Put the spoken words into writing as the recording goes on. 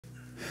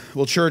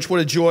Well, church, what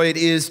a joy it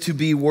is to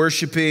be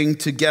worshiping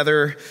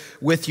together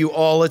with you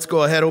all. Let's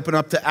go ahead, open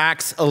up to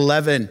Acts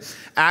 11.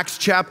 Acts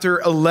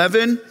chapter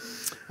 11,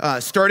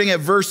 starting at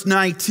verse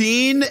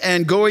 19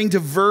 and going to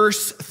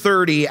verse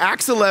 30.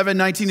 Acts 11,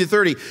 19 to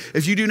 30.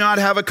 If you do not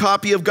have a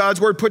copy of God's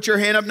word, put your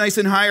hand up nice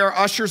and high. Our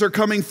ushers are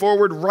coming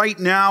forward right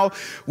now.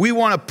 We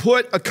want to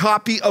put a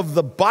copy of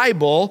the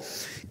Bible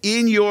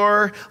in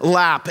your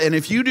lap. And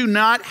if you do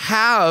not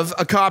have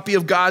a copy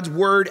of God's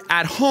word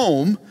at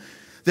home,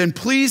 then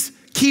please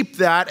keep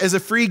that as a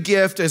free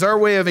gift, as our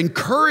way of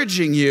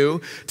encouraging you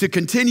to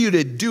continue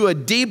to do a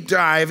deep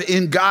dive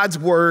in God's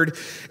word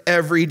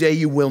every day.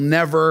 You will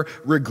never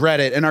regret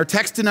it. And our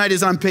text tonight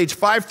is on page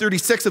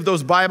 536 of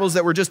those Bibles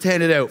that were just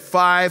handed out.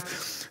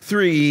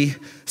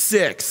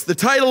 536. The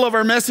title of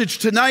our message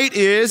tonight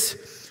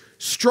is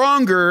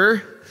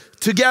Stronger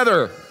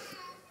Together.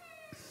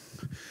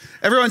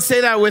 Everyone say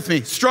that with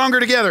me.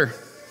 Stronger together.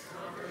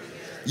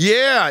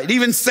 Yeah, it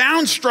even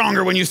sounds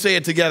stronger when you say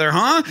it together,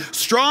 huh?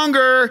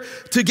 Stronger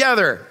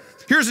together.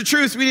 Here's the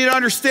truth we need to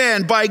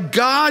understand. By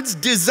God's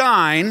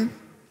design,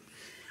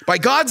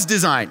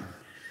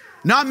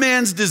 not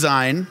man's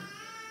design,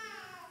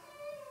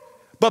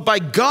 but by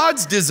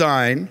God's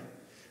design,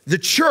 the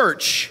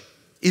church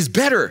is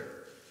better.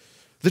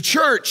 The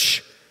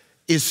church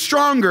is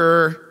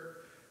stronger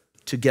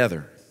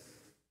together.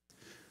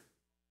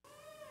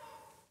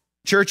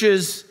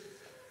 Churches,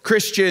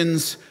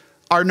 Christians,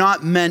 are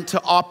not meant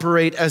to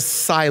operate as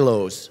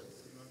silos.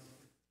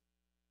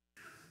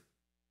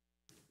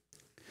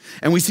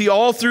 And we see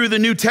all through the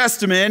New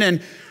Testament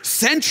and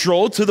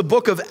central to the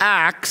book of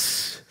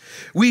Acts,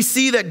 we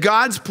see that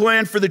God's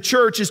plan for the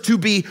church is to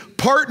be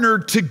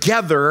partnered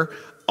together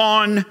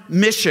on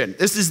mission.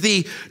 This is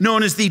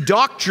known as the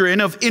doctrine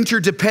of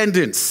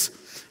interdependence.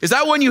 Is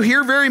that one you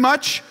hear very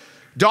much?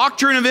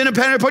 Doctrine of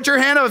independence. Put your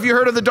hand up if you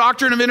heard of the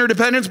doctrine of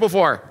interdependence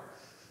before.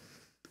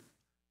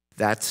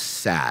 That's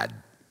sad.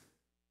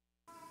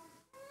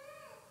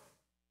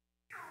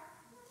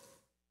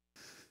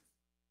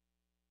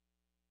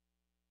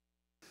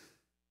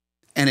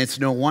 And it's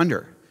no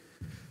wonder,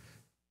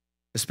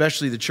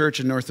 especially the church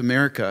in North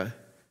America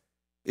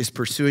is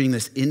pursuing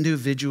this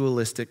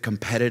individualistic,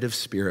 competitive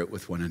spirit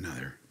with one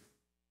another.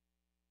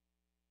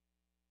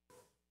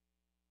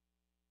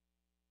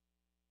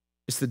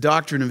 It's the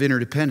doctrine of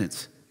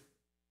interdependence.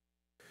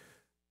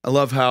 I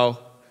love how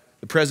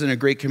the president of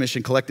Great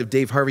Commission Collective,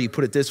 Dave Harvey,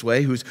 put it this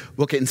way, whose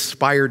book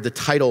inspired the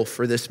title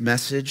for this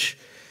message.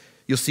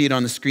 You'll see it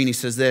on the screen. He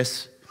says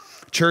this: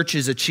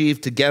 churches achieve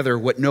together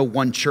what no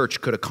one church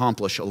could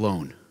accomplish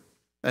alone.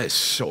 That is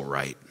so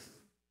right.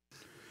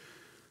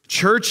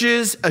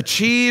 Churches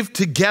achieve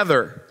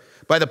together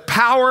by the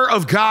power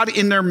of God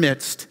in their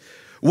midst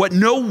what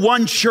no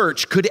one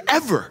church could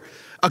ever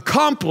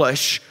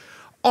accomplish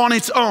on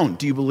its own.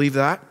 Do you believe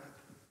that?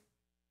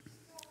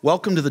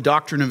 Welcome to the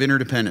doctrine of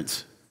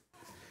interdependence.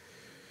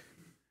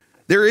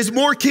 There is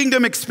more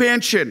kingdom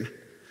expansion.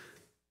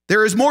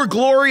 There is more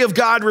glory of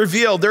God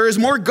revealed. There is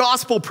more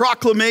gospel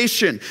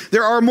proclamation.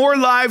 There are more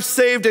lives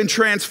saved and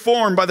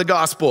transformed by the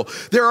gospel.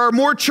 There are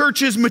more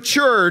churches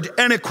matured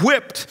and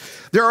equipped.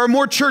 There are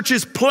more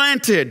churches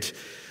planted.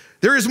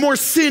 There is more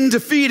sin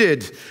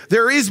defeated.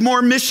 There is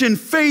more mission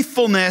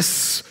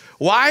faithfulness.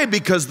 Why?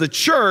 Because the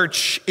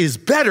church is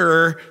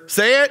better,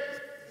 say it,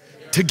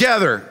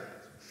 together.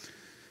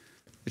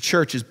 The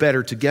church is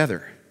better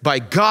together by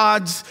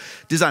God's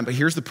design. But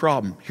here's the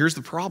problem.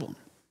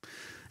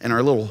 And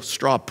our little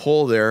straw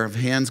poll there of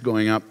hands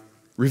going up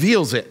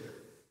reveals it.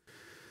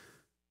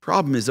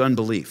 Problem is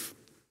unbelief.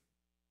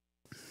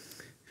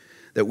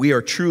 That we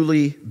are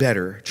truly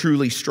better,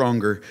 truly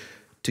stronger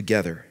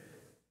together.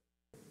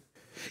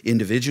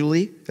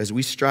 Individually, as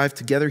we strive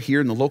together here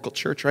in the local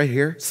church right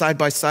here, side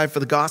by side for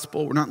the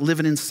gospel, we're not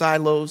living in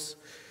silos.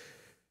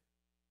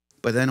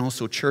 But then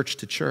also church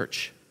to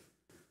church.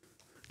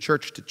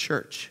 Church to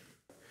church.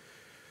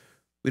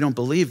 We don't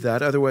believe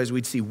that. Otherwise,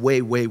 we'd see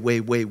way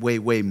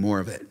more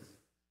of it.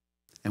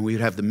 And we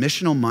would have the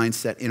missional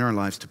mindset in our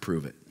lives to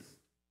prove it.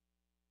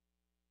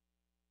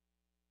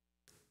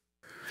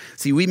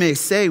 See, we may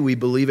say we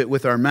believe it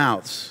with our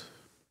mouths.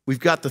 We've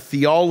got the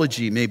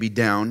theology maybe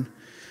down,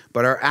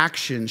 but our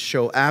actions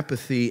show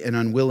apathy and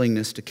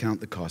unwillingness to count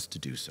the cost to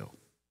do so.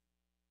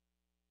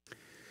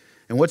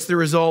 And what's the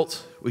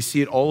result? We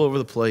see it all over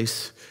the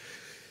place.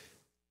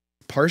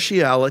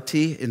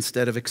 Partiality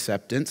instead of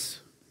acceptance.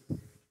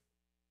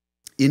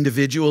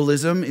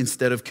 Individualism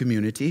instead of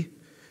community,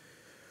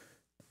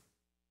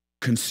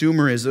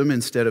 consumerism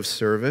instead of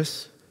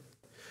service,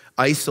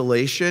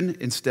 isolation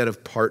instead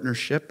of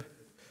partnership,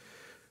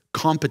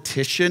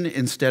 competition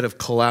instead of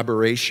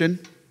collaboration.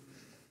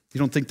 You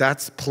don't think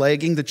that's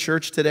plaguing the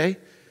church today?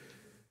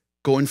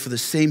 Going for the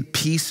same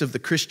piece of the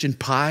Christian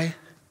pie?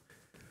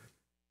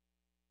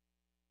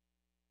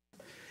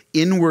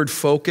 Inward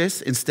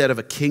focus instead of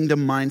a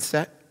kingdom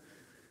mindset,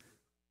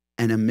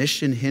 and a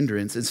mission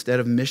hindrance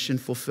instead of mission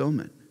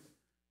fulfillment.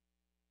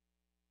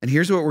 And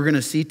here's what we're going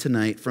to see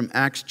tonight from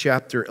Acts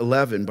chapter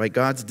 11. By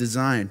God's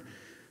design,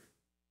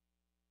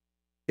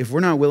 If we're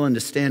not willing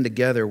to stand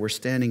together, we're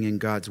standing in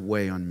God's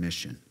way on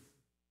mission.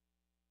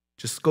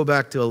 Just go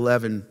back to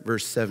 11,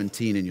 verse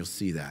 17, and you'll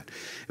see that.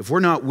 If we're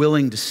not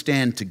willing to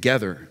stand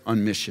together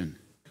on mission,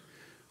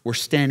 we're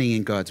standing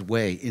in God's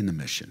way in the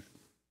mission.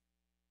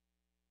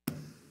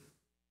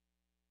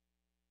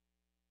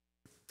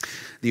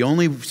 The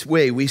only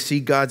way we see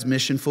God's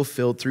mission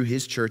fulfilled through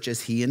his church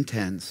as he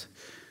intends,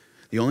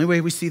 the only way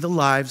we see the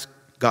lives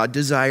God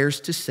desires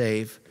to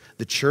save,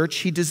 the church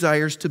he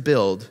desires to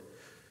build,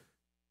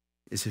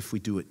 is if we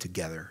do it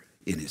together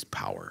in his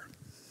power.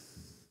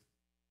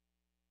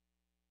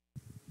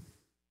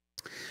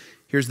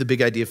 Here's the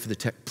big idea for the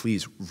text.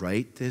 Please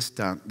write this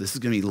down. This is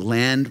going to be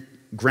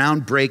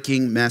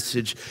groundbreaking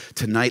message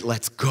tonight.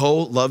 Let's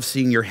go. Love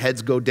seeing your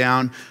heads go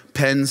down.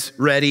 Pens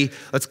ready.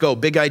 Let's go.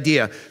 Big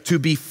idea. To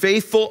be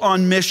faithful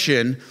on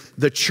mission,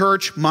 the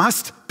church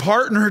must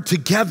partner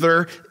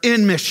together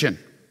in mission.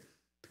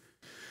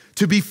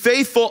 To be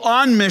faithful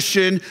on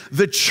mission,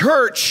 the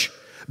church,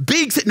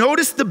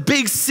 notice the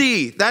big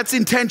C. That's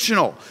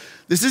intentional.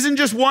 This isn't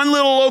just one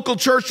little local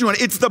church doing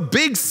it. It's the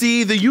big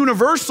C, the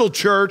universal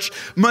church,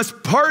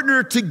 must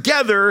partner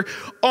together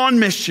on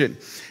mission.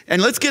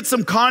 And let's get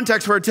some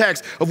context for our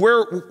text of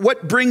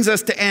what brings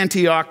us to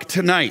Antioch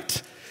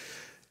tonight.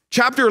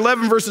 Chapter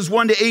 11, verses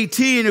 1 to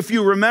 18, if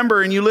you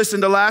remember and you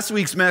listened to last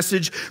week's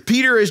message,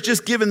 Peter has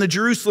just given the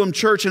Jerusalem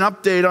church an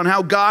update on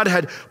how God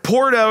had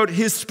poured out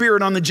his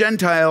Spirit on the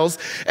Gentiles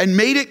and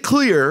made it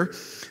clear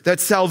that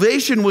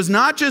salvation was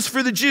not just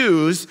for the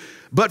Jews,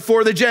 but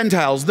for the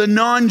Gentiles, the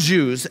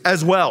non-Jews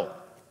as well.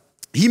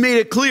 He made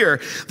it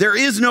clear there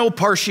is no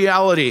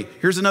partiality.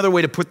 Here's another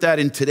way to put that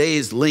in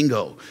today's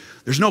lingo.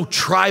 There's no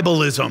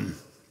tribalism.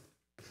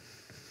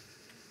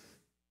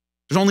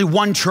 There's only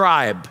one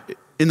tribe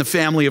in the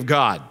family of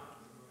God.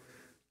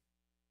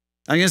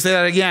 I'm going to say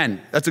that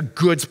again. That's a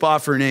good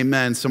spot for an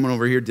amen. Someone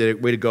over here did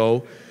it. Way to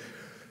go.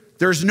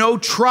 There's no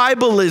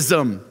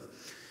tribalism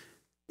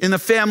in the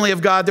family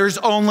of God. There's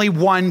only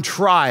one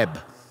tribe.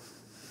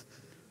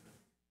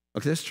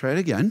 Okay, let's try it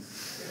again.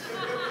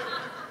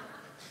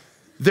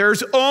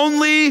 There's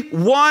only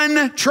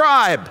one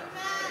tribe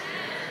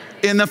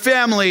in the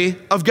family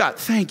of God.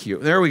 Thank you.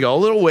 There we go. A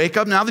little wake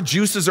up. Now the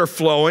juices are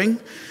flowing.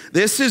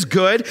 This is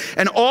good.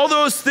 And all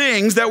those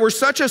things that were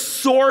such a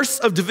source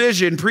of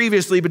division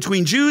previously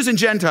between Jews and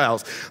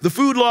Gentiles, the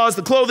food laws,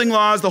 the clothing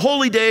laws, the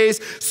holy days,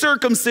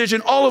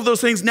 circumcision, all of those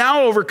things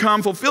now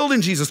overcome, fulfilled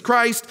in Jesus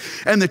Christ.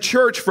 And the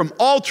church from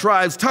all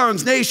tribes,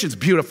 tongues, nations,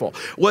 beautiful,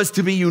 was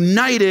to be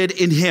united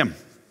in him.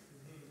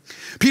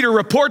 Peter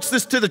reports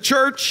this to the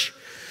church,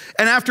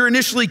 and after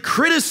initially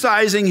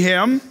criticizing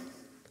him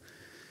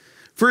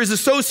for his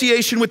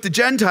association with the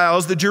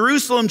Gentiles, the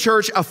Jerusalem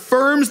church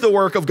affirms the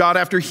work of God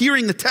after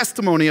hearing the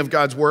testimony of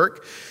God's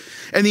work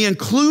and the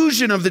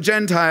inclusion of the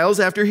Gentiles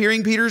after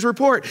hearing Peter's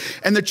report.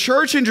 And the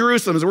church in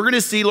Jerusalem, as we're going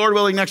to see, Lord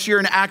willing, next year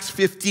in Acts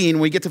 15,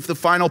 when we get to the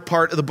final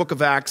part of the book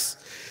of Acts,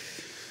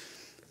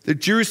 the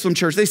Jerusalem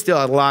church, they still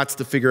had lots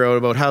to figure out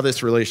about how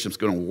this relationship's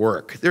going to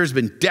work. There's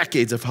been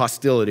decades of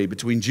hostility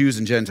between Jews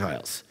and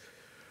Gentiles.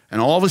 And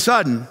all of a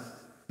sudden,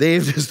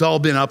 they've just all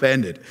been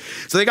upended.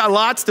 So they got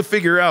lots to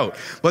figure out.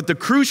 But the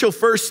crucial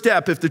first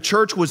step, if the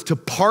church was to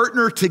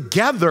partner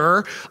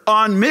together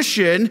on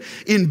mission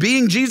in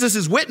being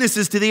Jesus'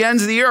 witnesses to the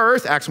ends of the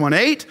earth, Acts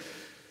 1:8,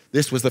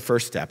 this was the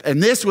first step.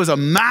 And this was a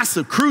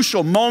massive,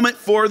 crucial moment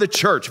for the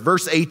church.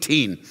 Verse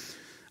 18,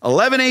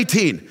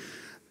 11:18.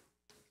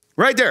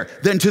 Right there.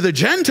 Then to the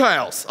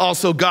Gentiles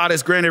also God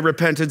has granted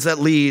repentance that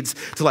leads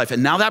to life.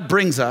 And now that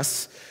brings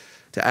us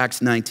to Acts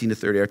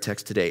 19-30, our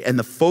text today. And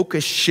the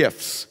focus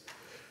shifts.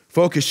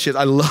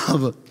 I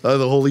love how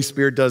the Holy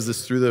Spirit does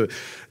this through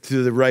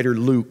the writer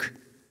Luke.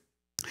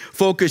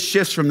 Focus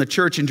shifts from the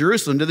church in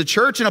Jerusalem to the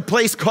church in a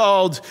place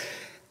called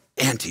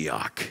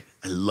Antioch.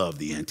 I love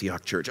the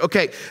Antioch church.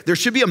 Okay, there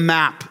should be a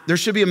map.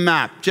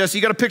 Jesse,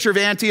 you got a picture of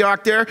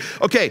Antioch there?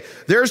 Okay,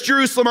 there's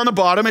Jerusalem on the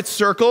bottom. It's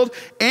circled.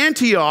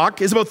 Antioch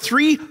is about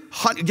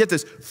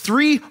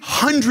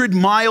 300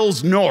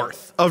 miles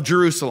north of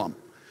Jerusalem.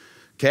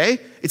 Okay,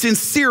 it's in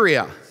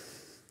Syria.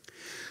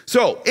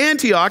 So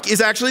Antioch is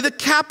actually the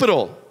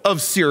capital of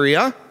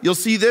Syria. You'll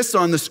see this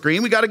on the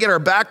screen. We got to get our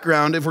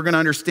background if we're going to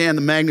understand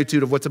the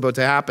magnitude of what's about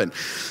to happen.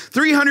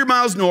 300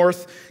 miles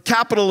north,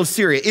 capital of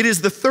Syria. It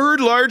is the third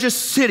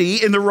largest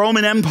city in the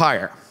Roman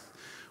Empire.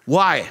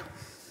 Why?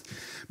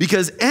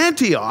 Because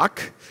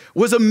Antioch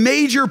was a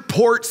major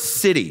port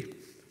city.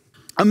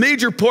 And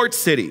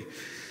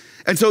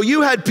so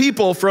you had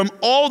people from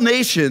all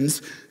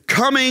nations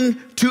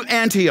coming to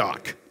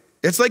Antioch.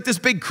 It's like this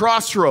big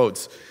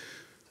crossroads.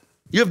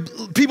 You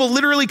have people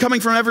literally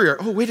coming from everywhere.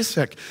 Oh, wait a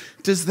sec.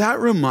 Does that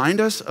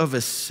remind us of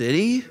a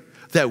city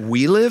that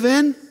we live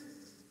in?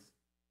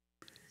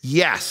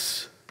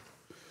 Yes.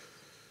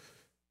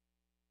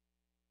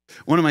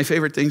 One of my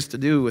favorite things to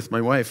do with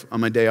my wife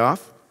on my day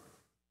off,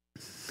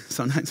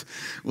 sometimes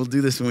we'll do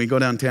this when we go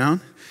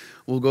downtown.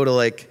 We'll go to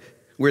like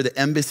where the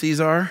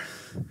embassies are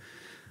and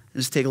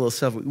just take a little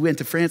selfie. We went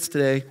to France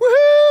today.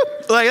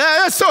 Woohoo! Like,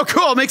 that's so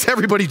cool. It makes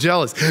everybody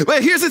jealous.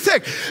 But here's the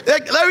thing.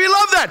 Like, we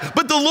love that.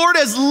 But the Lord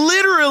has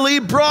literally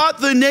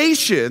brought the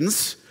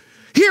nations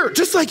here,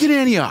 just like in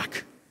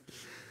Antioch.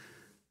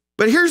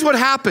 But here's what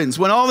happens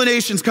when all the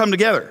nations come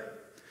together.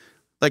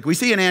 Like we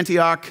see in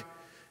Antioch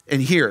and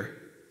here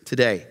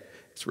today.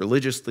 It's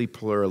religiously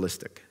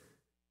pluralistic.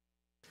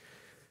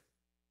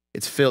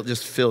 It's filled,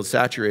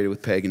 saturated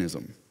with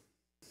paganism.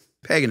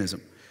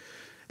 Paganism.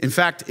 In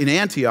fact, in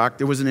Antioch,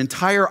 there was an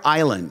entire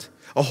island,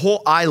 a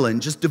whole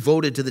island just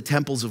devoted to the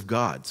temples of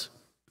gods.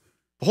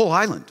 A whole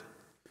island.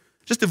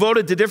 Just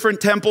devoted to different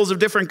temples of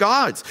different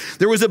gods.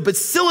 There was a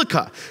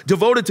basilica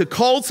devoted to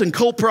cults and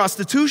cult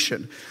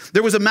prostitution.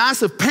 There was a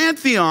massive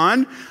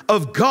pantheon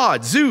of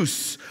gods,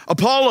 Zeus,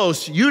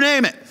 Apollos, you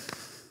name it.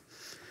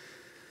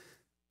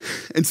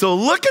 And so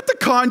look at the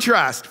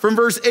contrast from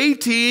verse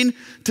 18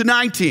 to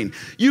 19.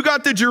 You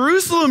got the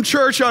Jerusalem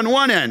church on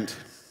one end.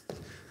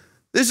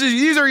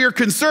 These are your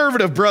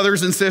conservative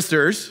brothers and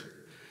sisters.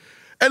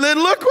 And then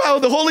look how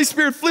the Holy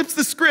Spirit flips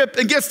the script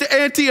and gets to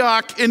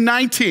Antioch in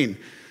 19.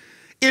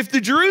 If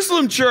the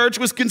Jerusalem church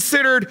was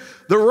considered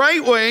the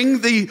right wing,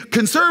 the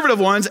conservative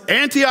ones,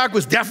 Antioch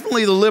was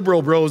definitely the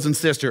liberal bros and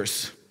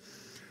sisters.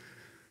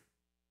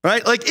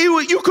 Right? Like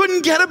you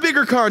couldn't get a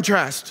bigger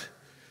contrast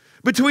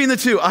between the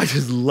two. I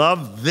just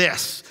love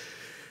this.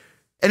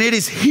 And it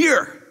is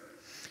here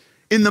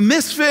in the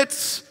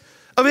misfits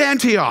of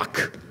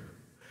Antioch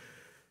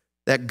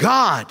that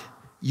God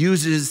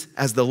uses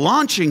as the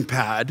launching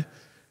pad,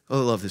 oh,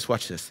 I love this,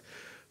 watch this,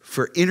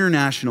 for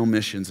international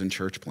missions and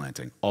church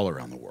planting all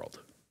around the world.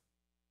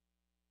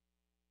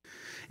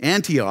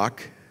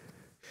 Antioch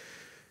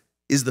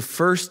is the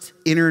first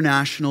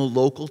international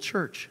local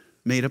church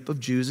made up of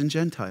Jews and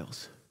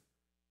Gentiles.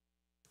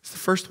 It's the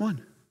first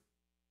one.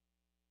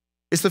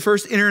 It's the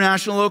first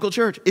international local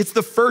church. It's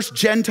the first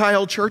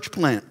Gentile church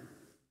plant.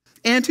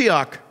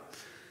 Antioch.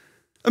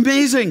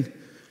 Amazing.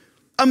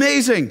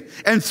 Amazing.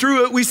 And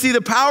through it, we see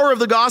the power of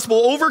the gospel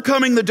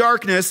overcoming the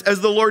darkness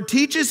as the Lord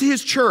teaches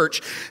his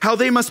church how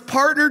they must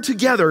partner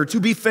together to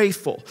be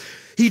faithful.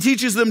 He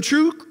teaches them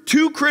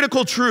two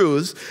critical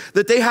truths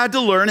that they had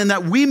to learn and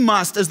that we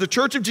must, as the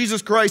Church of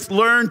Jesus Christ,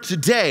 learn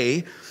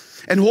today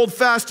and hold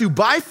fast to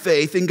by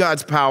faith in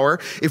God's power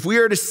if we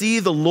are to see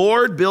the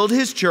Lord build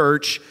his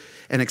church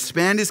and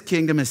expand his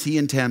kingdom as he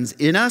intends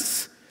in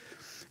us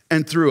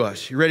and through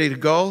us. You ready to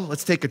go?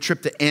 Let's take a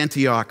trip to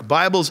Antioch.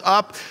 Bible's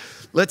up.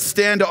 Let's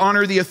stand to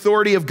honor the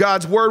authority of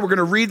God's word. We're going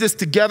to read this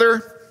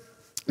together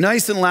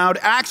nice and loud.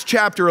 Acts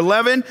chapter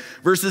 11,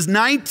 verses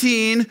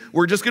 19.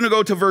 We're just going to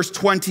go to verse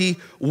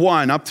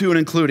 21, up to and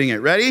including it.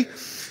 Ready?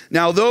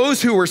 Now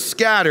those who were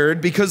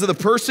scattered because of the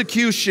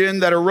persecution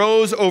that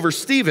arose over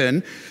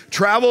Stephen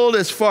traveled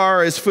as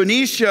far as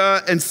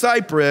Phoenicia and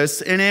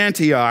Cyprus and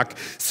Antioch,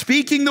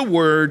 speaking the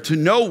word to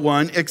no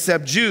one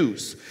except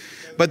Jews.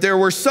 But there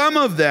were some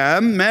of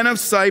them, men of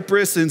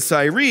Cyprus and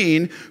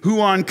Cyrene, who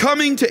on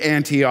coming to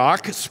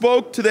Antioch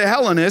spoke to the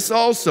Hellenists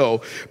also,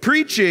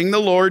 preaching the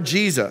Lord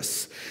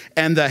Jesus.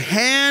 And the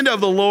hand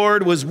of the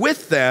Lord was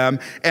with them,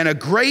 and a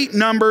great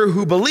number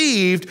who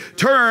believed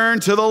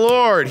turned to the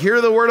Lord. Hear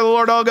the word of the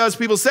Lord, all God's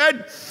people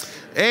said.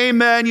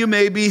 Amen. You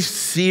may be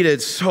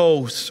seated.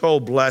 So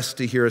blessed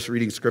to hear us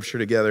reading scripture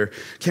together.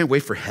 Can't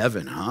wait for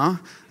heaven, huh?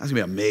 That's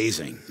gonna be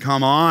amazing.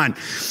 Come on.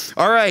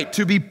 All right,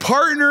 to be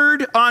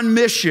partnered on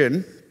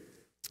mission,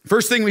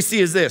 first thing we see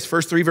is this,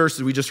 first three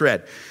verses we just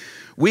read.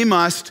 We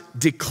must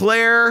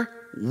declare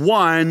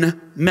one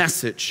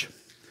message.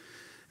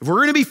 If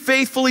we're gonna be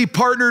faithfully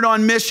partnered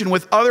on mission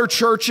with other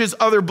churches,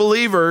 other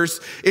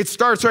believers, it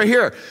starts right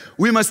here.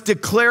 We must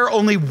declare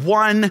only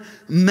one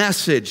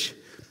message.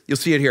 You'll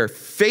see it here.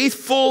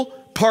 Faithful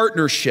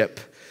partnership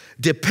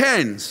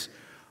depends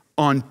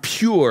on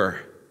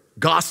pure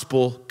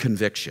gospel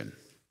conviction.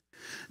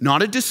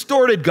 Not a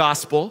distorted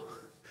gospel,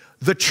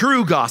 the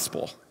true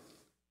gospel.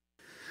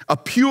 A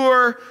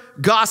pure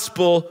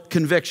gospel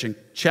conviction.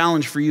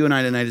 Challenge for you and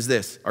I tonight is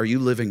this. Are you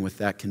living with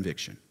that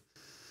conviction?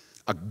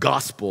 A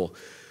gospel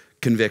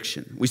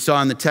conviction. We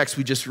saw in the text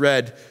we just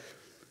read, it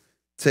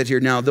said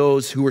here, now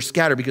those who were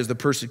scattered because of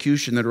the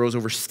persecution that arose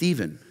over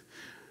Stephen.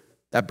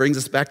 That brings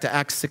us back to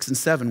Acts 6 and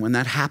 7 when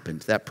that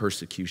happened, that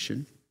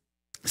persecution.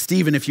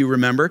 Stephen, if you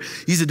remember,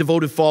 he's a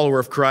devoted follower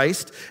of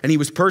Christ, and he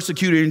was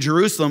persecuted in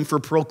Jerusalem for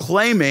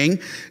proclaiming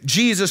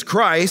Jesus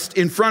Christ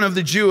in front of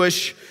the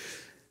Jewish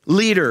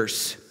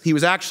leaders. He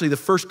was actually the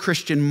first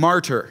Christian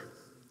martyr,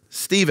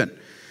 Stephen.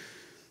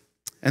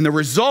 And the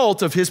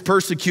result of his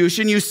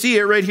persecution, you see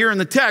it right here in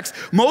the text.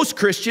 Most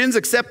Christians,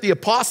 except the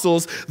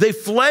apostles, they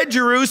fled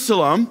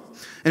Jerusalem.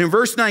 And in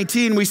verse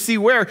 19, we see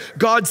where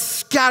God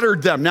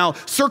scattered them. Now,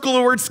 circle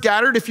the word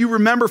scattered. If you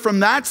remember from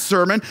that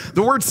sermon,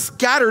 the word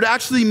scattered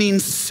actually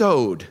means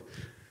sowed.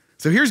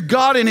 So here's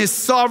God in his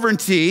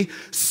sovereignty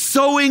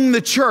sowing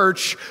the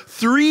church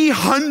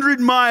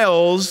 300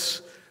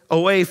 miles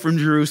away from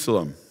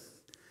Jerusalem.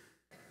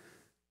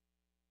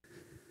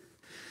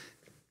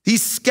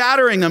 He's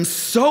scattering them,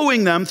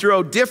 sowing them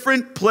throughout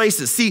different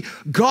places. See,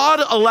 God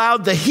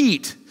allowed the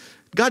heat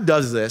God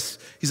does this.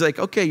 He's like,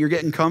 okay, you're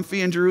getting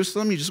comfy in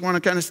Jerusalem. You just want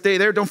to kind of stay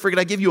there. Don't forget,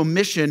 I give you a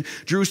mission,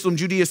 Jerusalem,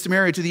 Judea,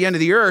 Samaria, to the end of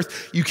the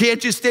earth. You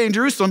can't just stay in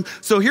Jerusalem.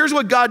 So here's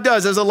what God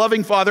does as a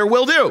loving father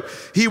will do.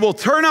 He will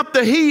turn up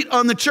the heat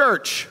on the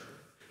church.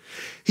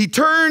 He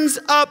turns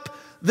up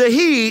the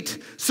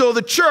heat so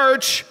the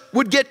church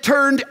would get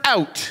turned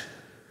out.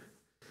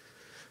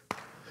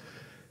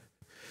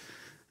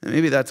 And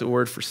maybe that's a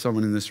word for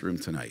someone in this room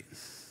tonight.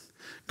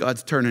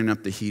 God's turning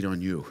up the heat on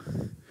you.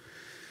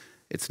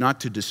 It's not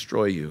to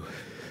destroy you.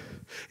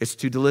 It's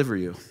to deliver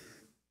you.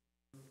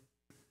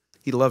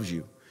 He loves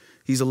you.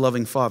 He's a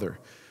loving father.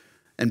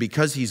 And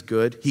because he's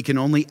good, he can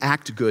only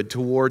act good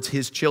towards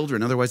his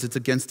children. Otherwise, it's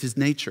against his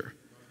nature.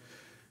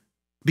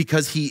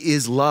 Because he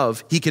is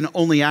love, he can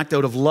only act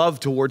out of love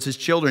towards his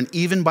children,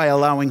 even by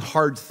allowing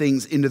hard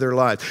things into their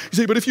lives. You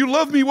say, but if you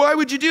love me, why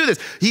would you do this?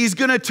 He's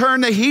going to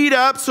turn the heat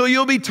up so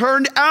you'll be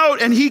turned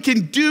out, and he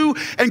can do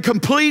and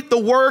complete the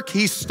work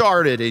he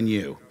started in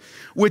you,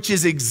 which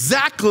is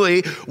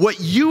exactly what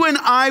you and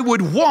I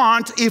would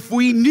want if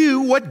we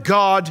knew what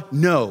God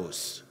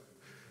knows.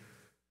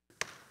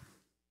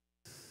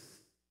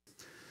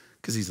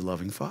 Because he's a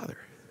loving father.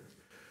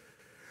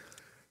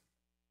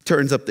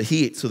 Turns up the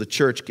heat so the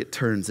church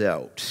turns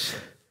out.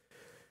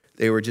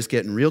 They were just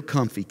getting real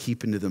comfy,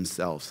 keeping to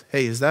themselves.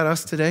 Hey, is that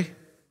us today?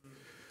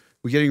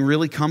 We're getting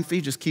really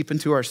comfy, just keeping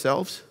to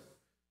ourselves?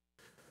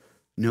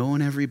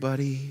 Knowing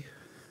everybody.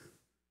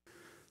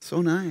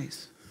 So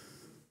nice.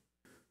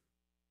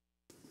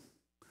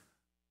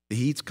 The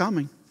heat's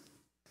coming.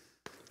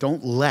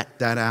 Don't let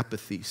that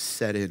apathy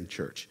set in,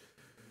 church.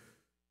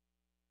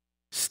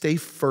 Stay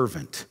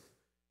fervent.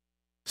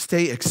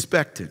 Stay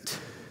expectant.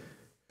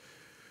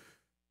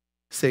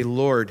 Say,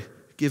 Lord,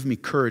 give me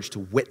courage to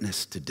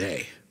witness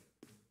today.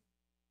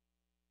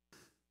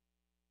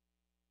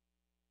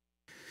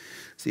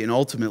 See, and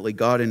ultimately,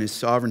 God in his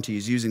sovereignty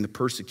is using the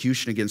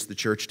persecution against the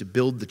church to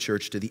build the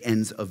church to the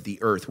ends of the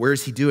earth. Where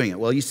is he doing it?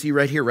 Well, you see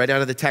right here, right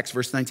out of the text,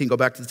 verse 19. Go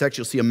back to the text.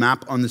 You'll see a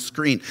map on the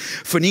screen.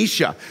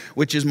 Phoenicia,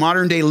 which is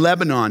modern-day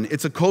Lebanon.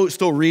 It's a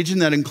coastal region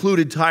that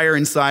included Tyre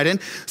and Sidon.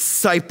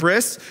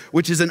 Cyprus,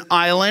 which is an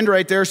island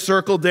right there,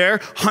 circled there,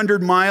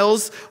 100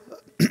 miles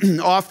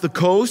off the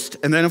coast,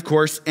 and then, of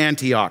course,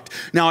 Antioch.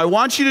 Now, I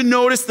want you to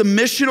notice the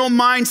missional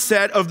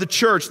mindset of the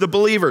church, the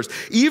believers.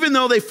 Even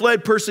though they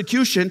fled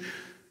persecution,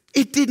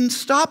 it didn't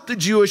stop the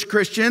Jewish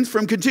Christians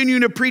from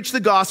continuing to preach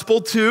the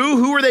gospel to,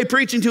 who were they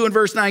preaching to in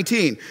verse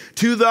 19?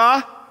 To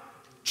the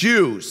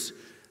Jews.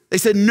 They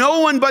said,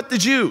 no one but the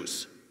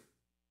Jews.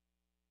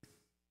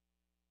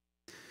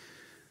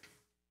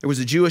 There was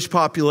a Jewish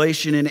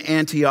population in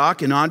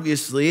Antioch, and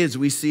obviously, as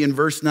we see in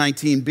verse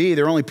 19b,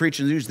 they're only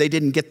preaching to the Jews. They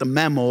didn't get the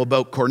memo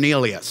about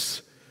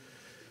Cornelius.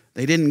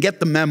 They didn't get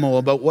the memo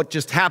about what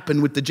just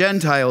happened with the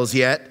Gentiles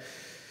yet.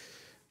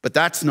 But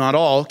that's not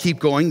all. Keep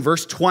going.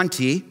 Verse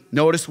 20.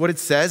 Notice what it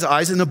says.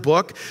 Eyes in the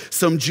book.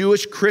 Some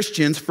Jewish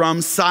Christians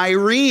from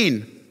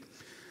Cyrene.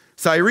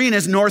 Cyrene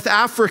is North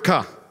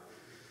Africa.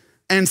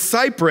 And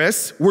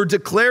Cyprus were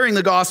declaring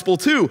the gospel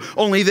too.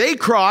 Only they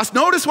crossed.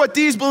 Notice what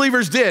these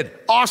believers did.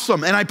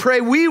 Awesome. And I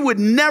pray we would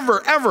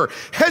never, ever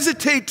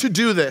hesitate to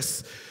do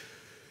this.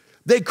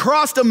 They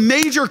crossed a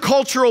major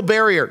cultural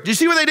barrier. Do you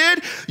see what they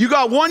did? You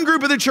got one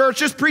group of the church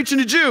just preaching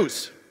to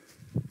Jews.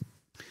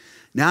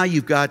 Now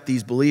you've got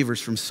these believers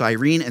from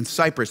Cyrene and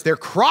Cyprus. They're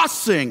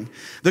crossing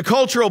the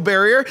cultural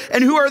barrier.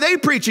 And who are they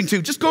preaching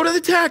to? Just go to the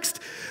text.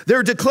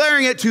 They're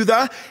declaring it to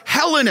the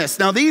Hellenists.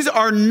 Now these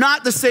are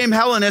not the same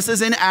Hellenists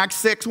as in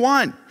Acts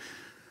 6:1.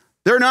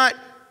 They're not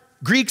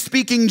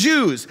Greek-speaking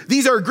Jews.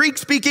 These are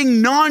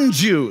Greek-speaking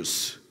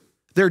non-Jews.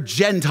 They're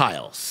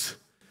Gentiles.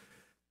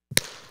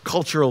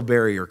 Cultural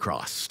barrier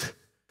crossed.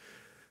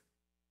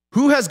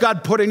 Who has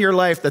God put in your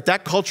life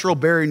that cultural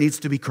barrier needs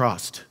to be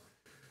crossed?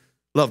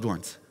 Loved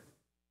ones.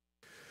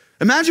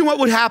 Imagine what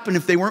would happen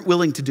if they weren't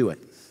willing to do it,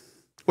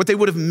 what they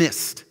would have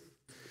missed.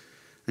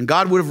 And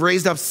God would have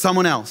raised up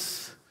someone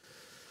else.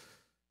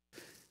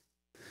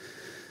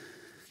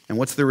 And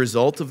what's the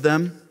result of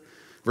them?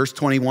 Verse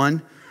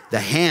 21, the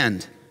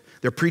hand.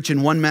 They're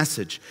preaching one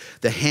message.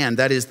 The hand,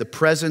 that is the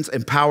presence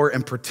and power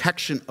and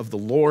protection of the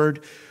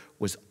Lord,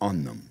 was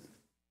on them.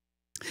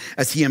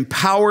 As he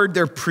empowered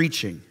their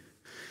preaching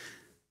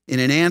in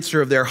an answer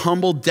of their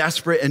humble,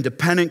 desperate, and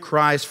dependent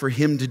cries for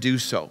him to do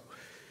so.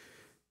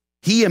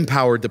 He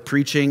empowered the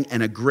preaching,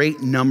 and a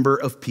great number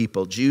of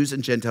people, Jews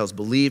and Gentiles,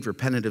 believed,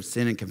 repented of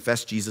sin, and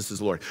confessed Jesus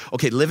as Lord.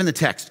 Okay, live in the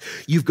text.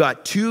 You've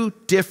got two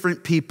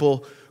different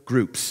people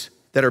groups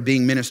that are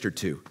being ministered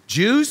to.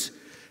 Jews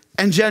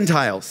and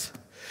Gentiles.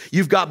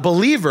 You've got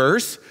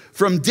believers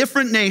from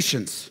different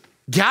nations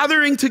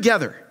gathering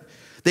together.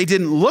 They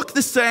didn't look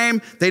the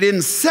same. They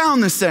didn't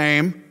sound the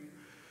same.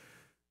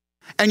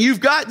 And you've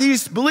got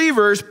these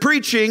believers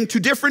preaching to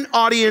different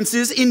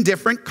audiences in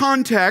different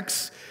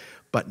contexts.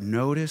 But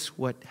notice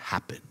what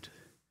happened.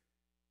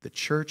 The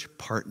church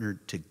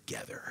partnered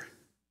together,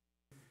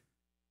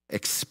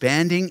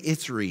 expanding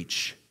its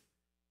reach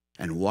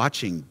and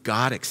watching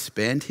God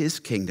expand his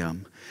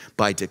kingdom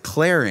by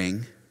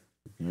declaring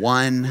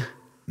one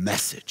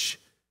message.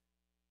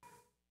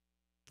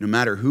 No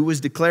matter who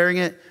was declaring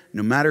it,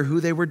 no matter who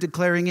they were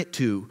declaring it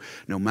to,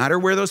 no matter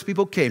where those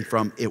people came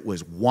from, it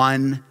was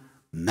one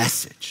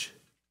message.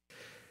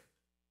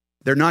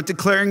 They're not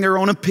declaring their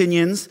own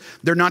opinions.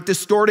 They're not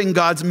distorting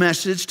God's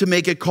message to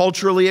make it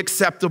culturally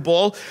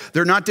acceptable.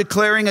 They're not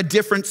declaring a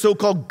different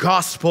so-called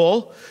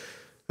gospel.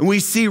 And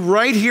we see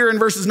right here in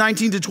verses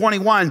 19 to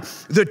 21,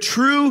 the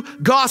true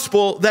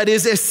gospel that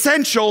is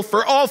essential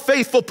for all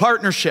faithful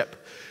partnership.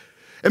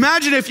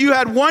 Imagine if you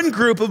had one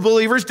group of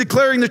believers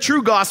declaring the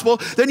true gospel,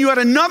 then you had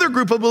another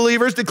group of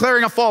believers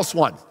declaring a false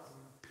one.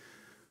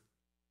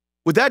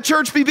 Would that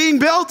church be being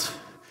built?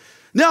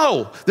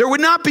 No, there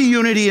would not be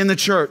unity in the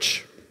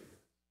church.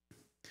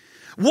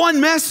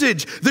 One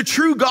message, the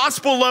true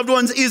gospel, loved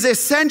ones, is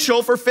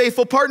essential for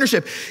faithful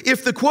partnership.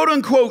 If the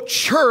quote-unquote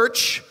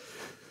church,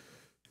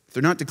 if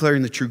they're not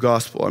declaring the true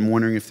gospel, I'm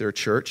wondering if they're a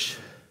church.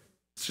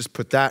 Let's just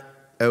put that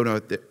out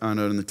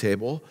on the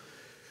table.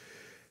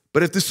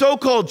 But if the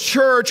so-called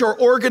church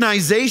or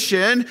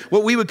organization,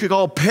 what we would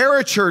call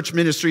parachurch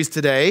ministries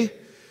today,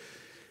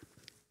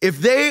 if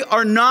they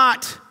are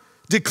not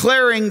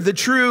declaring the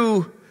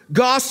true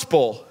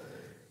gospel,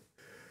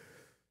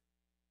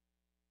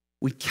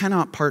 we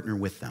cannot partner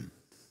with them.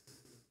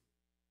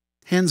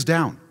 Hands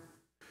down.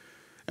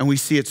 And we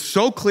see it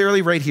so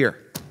clearly right here.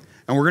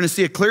 And we're going to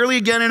see it clearly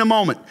again in a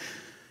moment.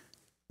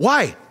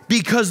 Why?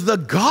 Because the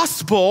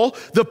gospel,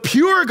 the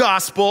pure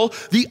gospel,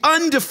 the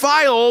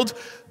undefiled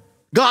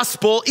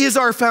gospel is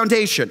our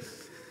foundation.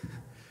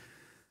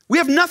 We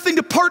have nothing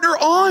to partner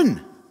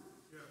on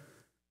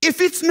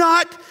if it's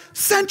not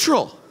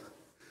central.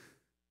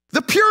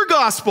 The pure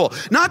gospel,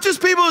 not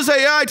just people who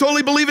say, yeah, I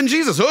totally believe in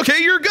Jesus.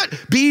 Okay, you're good.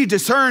 Be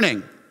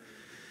discerning.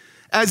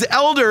 As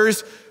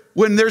elders,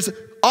 when there's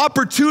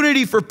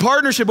opportunity for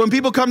partnership, when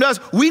people come to us,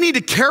 we need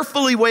to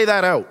carefully weigh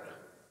that out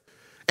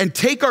and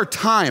take our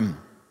time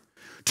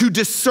to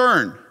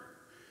discern.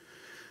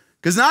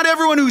 Because not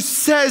everyone who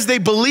says they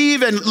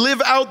believe and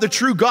live out the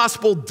true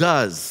gospel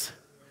does.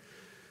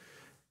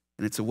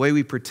 And it's a way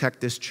we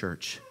protect this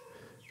church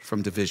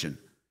from division.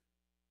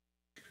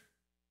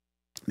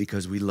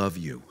 Because we love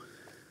you.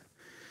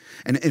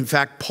 And in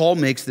fact, Paul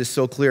makes this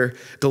so clear.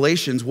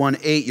 Galatians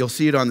 1:8, you'll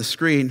see it on the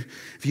screen.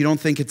 If you don't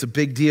think it's a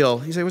big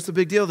deal, you say, what's the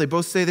big deal? They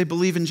both say they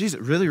believe in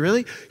Jesus.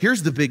 Really?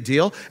 Here's the big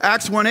deal.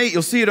 Acts 1:8,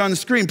 you'll see it on the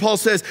screen. Paul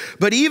says,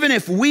 but even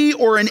if we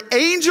or an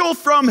angel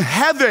from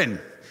heaven,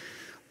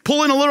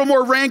 pulling a little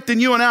more rank than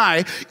you and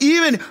I,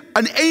 even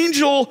an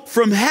angel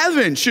from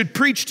heaven should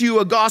preach to you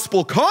a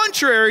gospel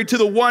contrary to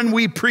the one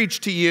we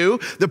preach to you,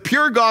 the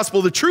pure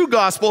gospel, the true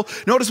gospel.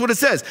 Notice what it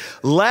says.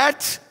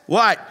 Let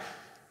what?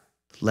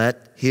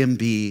 Let him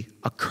be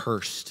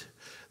accursed.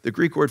 The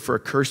Greek word for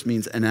accursed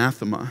means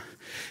anathema.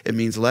 It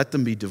means let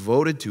them be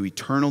devoted to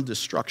eternal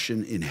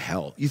destruction in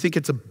hell. You think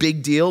it's a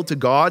big deal to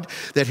God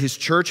that his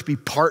church be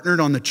partnered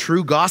on the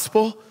true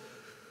gospel?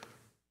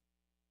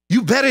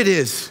 You bet it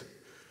is.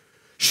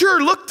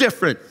 Sure, look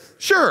different.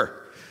 Sure.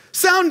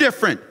 Sound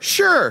different.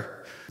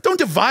 Sure. Don't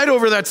divide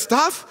over that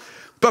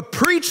stuff, but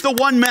preach the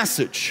one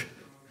message.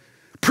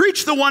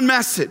 Preach the one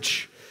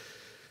message.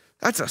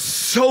 That's a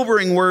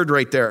sobering word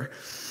right there.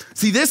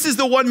 See, this is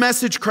the one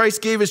message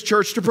Christ gave his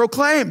church to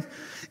proclaim.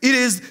 It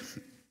is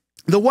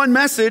the one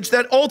message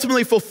that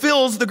ultimately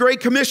fulfills the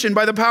Great Commission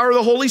by the power of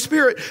the Holy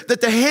Spirit,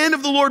 that the hand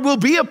of the Lord will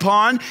be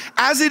upon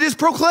as it is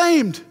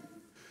proclaimed.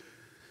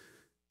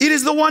 It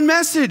is the one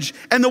message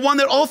and the one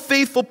that all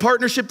faithful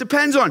partnership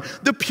depends on,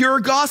 the pure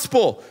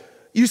gospel.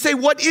 You say,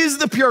 what is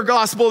the pure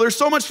gospel? There's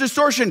so much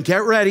distortion.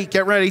 Get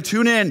ready,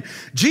 tune in.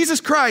 Jesus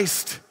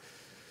Christ,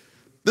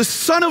 the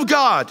Son of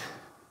God,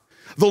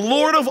 the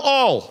Lord of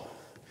all,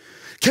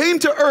 came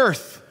to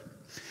earth,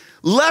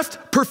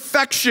 left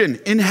perfection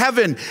in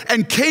heaven,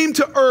 and came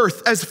to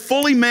earth as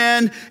fully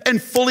man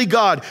and fully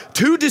God.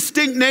 Two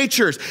distinct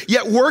natures,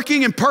 yet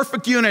working in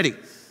perfect unity.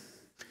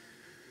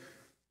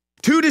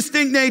 Two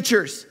distinct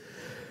natures.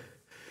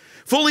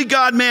 Fully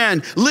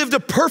God-man, lived a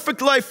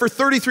perfect life for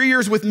 33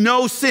 years with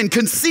no sin,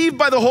 conceived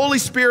by the Holy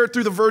Spirit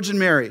through the Virgin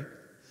Mary.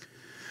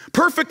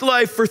 Perfect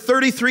life for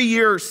 33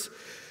 years.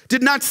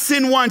 Did not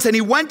sin once, and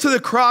he went to the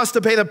cross to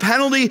pay the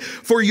penalty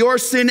for your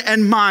sin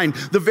and mine,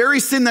 the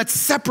very sin that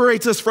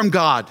separates us from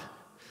God,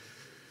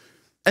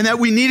 and that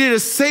we needed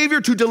a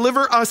Savior to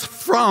deliver us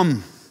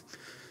from.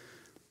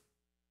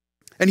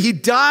 And he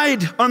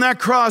died on that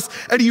cross,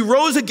 and he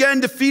rose again,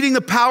 defeating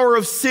the power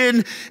of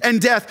sin and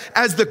death,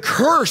 as the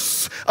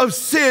curse of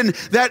sin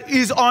that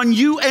is on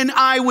you and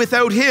I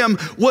without him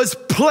was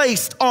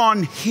placed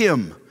on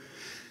him.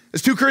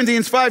 As 2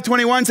 Corinthians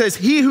 5:21 says,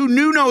 he who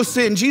knew no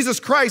sin,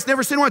 Jesus Christ,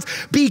 never sinned once,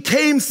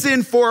 became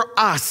sin for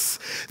us,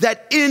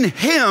 that in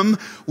him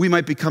we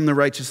might become the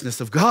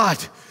righteousness of God.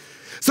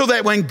 So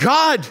that when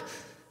God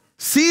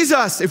sees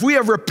us, if we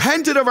have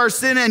repented of our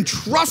sin and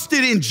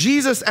trusted in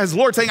Jesus as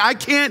Lord, saying, I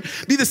can't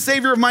be the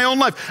Savior of my own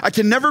life. I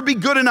can never be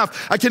good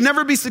enough. I can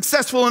never be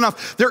successful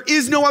enough. There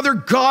is no other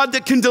God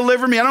that can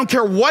deliver me. I don't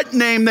care what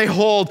name they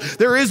hold.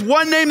 There is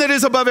one name that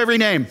is above every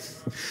name.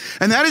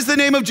 And that is the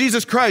name of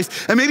Jesus Christ.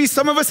 And maybe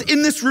some of us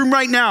in this room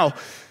right now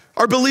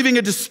are believing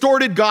a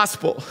distorted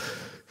gospel.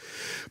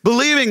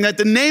 Believing that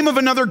the name of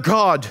another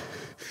God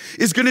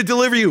is going to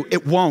deliver you.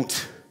 It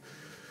won't.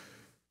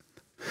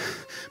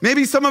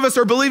 Maybe some of us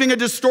are believing a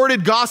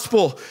distorted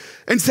gospel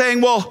and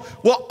saying, well,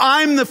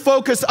 I'm the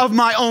focus of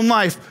my own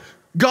life.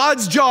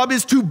 God's job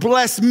is to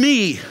bless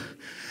me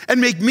and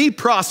make me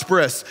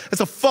prosperous.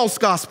 It's a false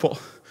gospel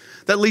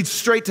that leads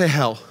straight to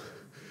hell.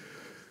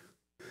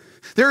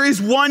 There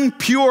is one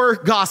pure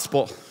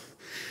gospel,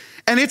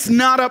 and it's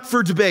not up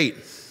for debate.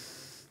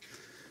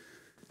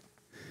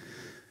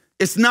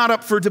 It's not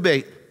up for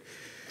debate.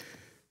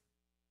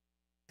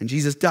 And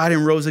Jesus died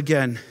and rose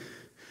again,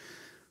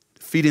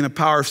 defeating the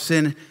power of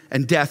sin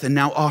and death, and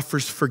now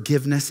offers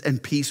forgiveness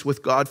and peace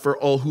with God for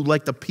all who,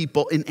 like the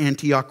people in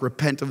Antioch,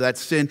 repent of that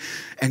sin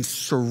and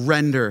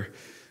surrender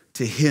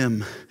to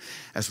him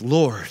as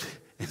Lord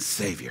and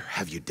Savior.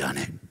 Have you done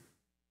it?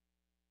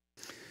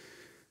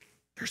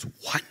 There's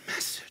one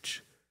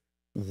message,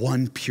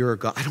 one pure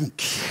God. I don't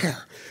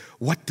care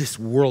what this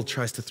world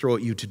tries to throw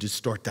at you to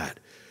distort that.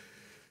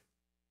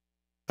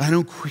 I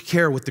don't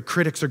care what the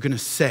critics are going to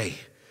say.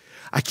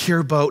 I care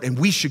about, and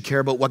we should care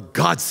about, what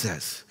God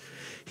says.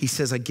 He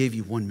says, I gave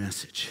you one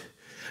message.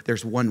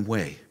 There's one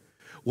way,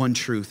 one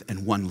truth,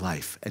 and one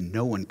life, and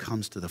no one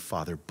comes to the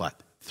Father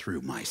but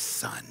through my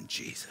Son,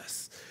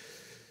 Jesus.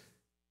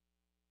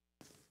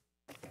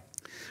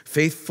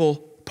 Faithful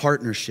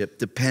partnership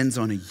depends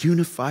on a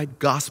unified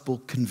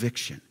gospel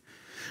conviction.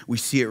 We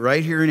see it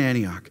right here in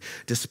Antioch.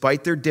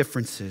 Despite their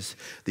differences,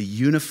 the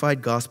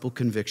unified gospel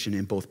conviction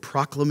in both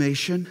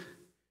proclamation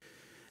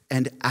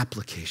and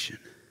application.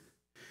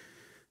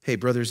 Hey,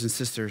 brothers and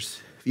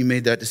sisters, if you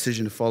made that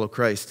decision to follow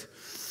Christ,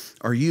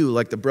 are you,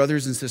 like the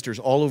brothers and sisters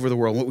all over the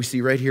world, what we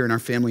see right here in our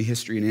family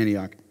history in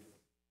Antioch,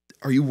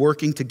 are you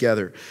working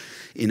together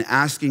in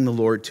asking the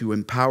Lord to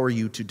empower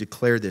you to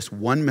declare this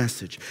one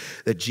message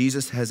that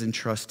Jesus has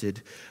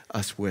entrusted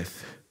us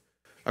with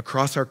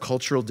across our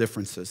cultural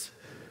differences,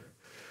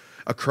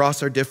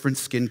 across our different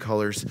skin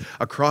colors,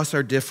 across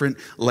our different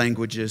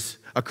languages,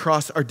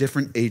 across our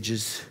different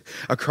ages,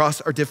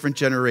 across our different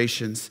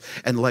generations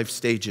and life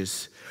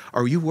stages?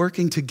 Are you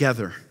working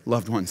together,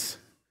 loved ones,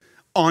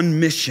 on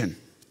mission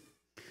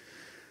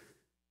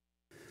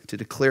to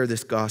declare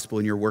this gospel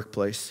in your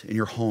workplace, in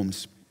your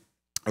homes,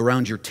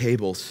 around your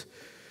tables,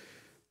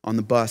 on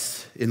the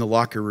bus, in the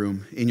locker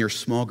room, in your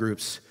small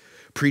groups,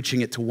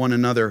 preaching it to one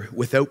another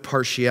without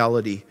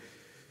partiality?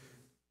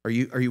 Are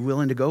you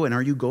willing to go? And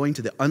are you going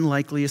to the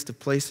unlikeliest of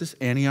places,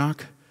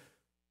 Antioch,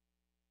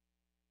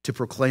 to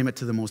proclaim it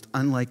to the most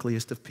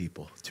unlikeliest of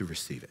people to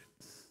receive it?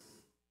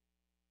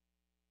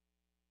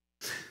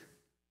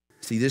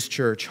 See, this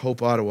church,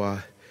 Hope Ottawa,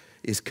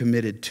 is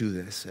committed to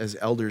this. As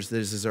elders,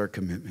 this is our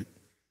commitment.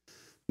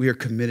 We are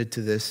committed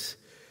to this.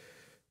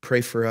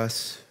 Pray for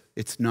us.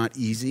 It's not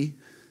easy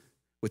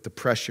with the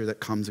pressure that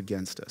comes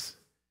against us.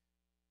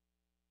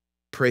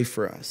 Pray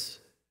for us.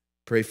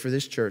 Pray for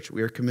this church.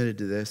 We are committed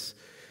to this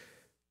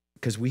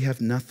because we have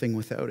nothing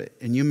without it.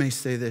 And you may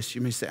say this. You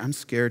may say, I'm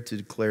scared to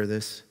declare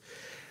this.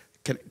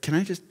 Can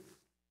I just?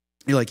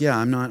 You're like, yeah,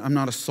 I'm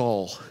not a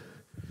Saul.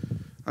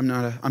 I'm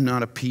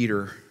not a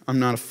Peter. I'm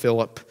not a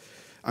Philip.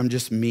 I'm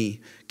just me.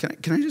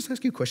 Can I just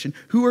ask you a question?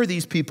 Who are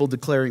these people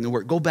declaring the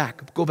word? Go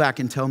back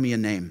and tell me a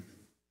name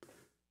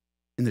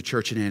in the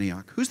church in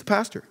Antioch. Who's the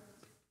pastor?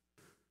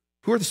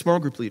 Who are the small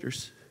group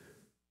leaders?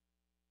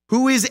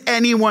 Who is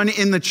anyone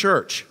in the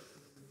church?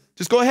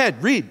 Just go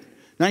ahead, read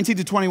 19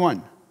 to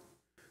 21.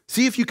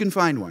 See if you can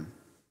find one.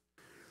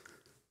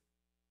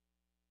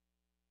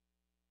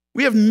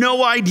 We have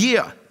no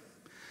idea.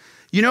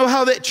 You know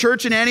how that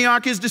church in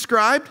Antioch is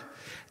described?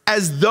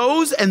 As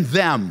those and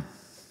them.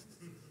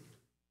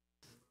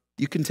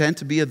 You content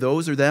to be a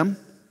those or them?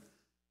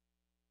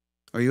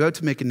 Or are you out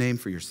to make a name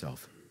for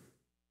yourself?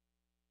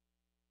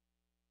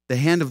 The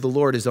hand of the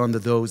Lord is on the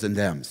those and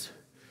thems,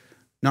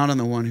 not on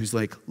the one who's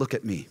like, look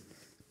at me.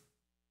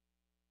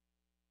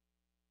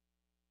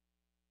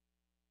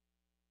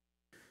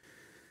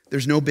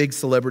 There's no big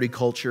celebrity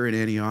culture in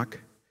Antioch.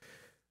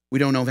 We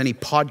don't know of any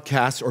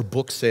podcasts or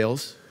book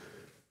sales.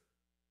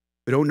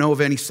 We don't know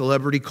of any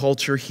celebrity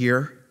culture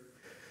here.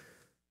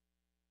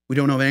 We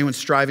don't know of anyone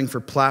striving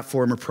for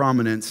platform or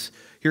prominence.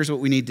 Here's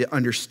what we need to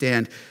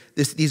understand.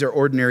 These are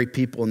ordinary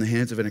people in the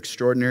hands of an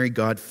extraordinary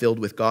God filled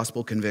with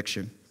gospel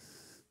conviction.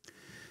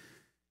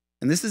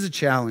 And this is a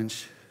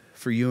challenge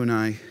for you and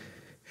I.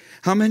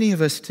 How many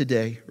of us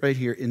today, right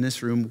here in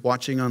this room,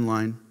 watching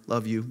online,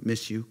 love you,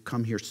 miss you,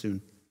 come here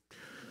soon.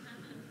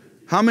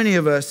 How many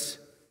of us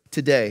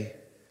today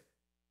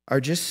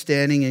are just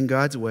standing in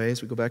God's way,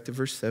 as we go back to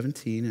verse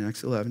 17 in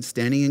Acts 11,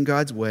 standing in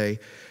God's way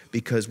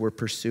because we're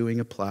pursuing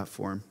a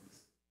platform.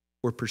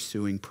 We're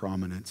pursuing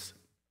prominence.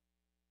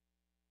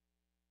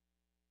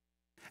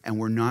 And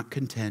we're not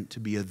content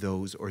to be a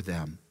those or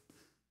them.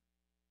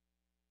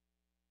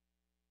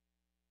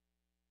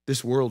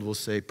 This world will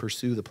say,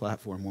 pursue the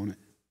platform, won't it?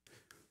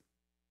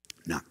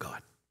 Not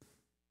God.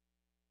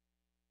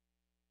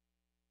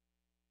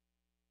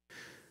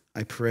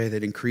 I pray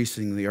that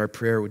increasingly our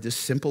prayer, with this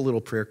simple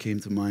little prayer came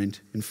to mind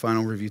in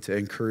final review to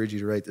encourage you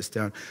to write this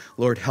down.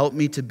 Lord, help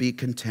me to be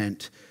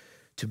content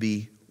to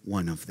be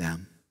one of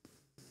them.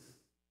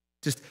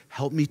 Just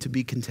help me to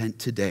be content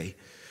today,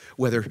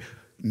 whether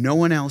no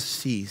one else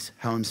sees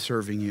how I'm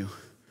serving you,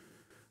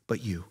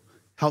 but you.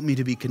 Help me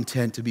to be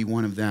content to be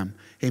one of them.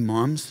 Hey,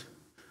 moms,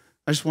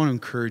 I just want to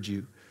encourage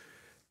you.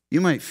 You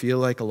might feel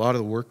like a lot of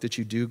the work that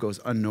you do goes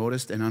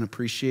unnoticed and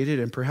unappreciated,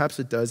 and perhaps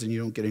it does and you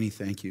don't get any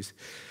thank yous.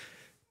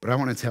 But I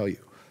want to tell you,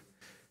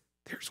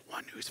 there's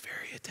one who's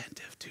very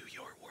attentive to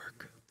your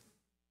work.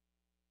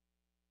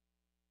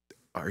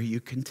 Are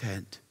you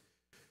content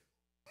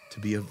to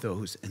be of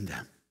those and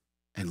them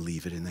and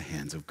leave it in the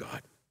hands of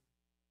God?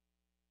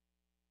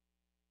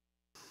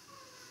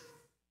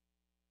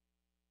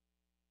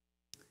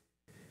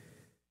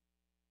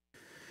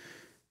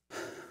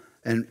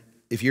 And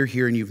if you're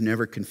here and you've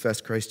never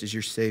confessed Christ as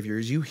your Savior,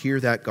 as you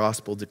hear that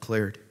gospel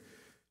declared,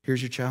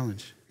 here's your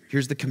challenge.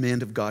 Here's the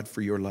command of God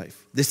for your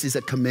life. This is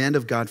a command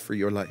of God for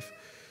your life.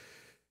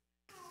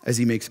 As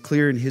he makes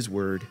clear in his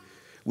word,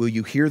 will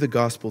you hear the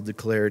gospel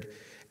declared,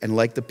 and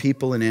like the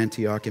people in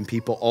Antioch and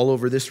people all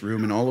over this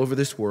room and all over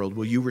this world,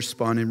 will you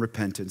respond in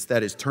repentance?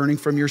 That is turning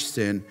from your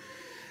sin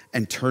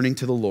and turning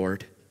to the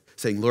Lord,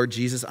 saying, Lord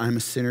Jesus, I'm a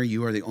sinner.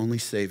 You are the only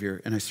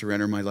Savior, and I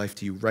surrender my life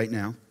to you right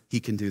now. He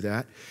can do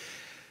that.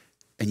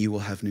 And you will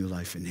have new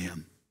life in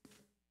him.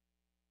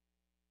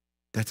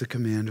 That's a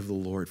command of the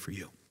Lord for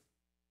you.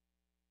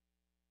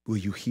 Will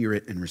you hear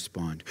it and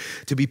respond?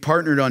 To be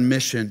partnered on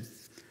mission,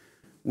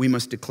 we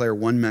must declare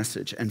one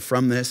message. And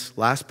from this,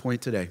 last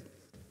point today,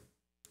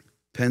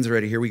 pen's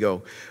ready, here we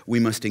go.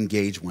 We must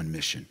engage one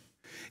mission.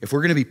 If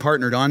we're going to be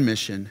partnered on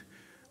mission,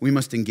 we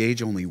must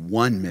engage only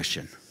one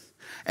mission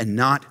and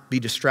not be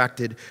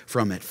distracted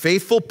from it.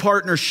 Faithful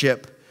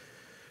partnership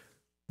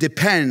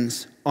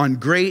depends on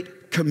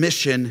Great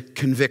Commission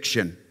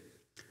conviction.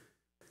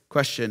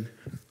 Question,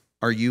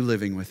 are you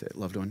living with it,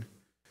 loved one?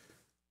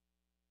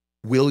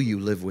 Will you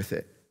live with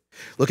it?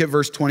 Look at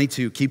verse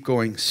 22. Keep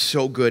going.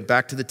 So good.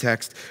 Back to the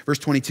text. Verse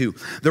 22.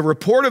 The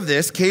report of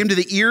this came to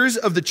the ears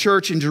of the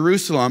church in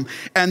Jerusalem,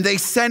 and they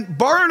sent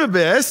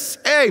Barnabas.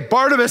 Hey,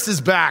 Barnabas is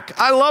back.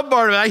 I love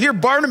Barnabas. I hear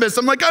Barnabas.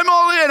 I'm like, I'm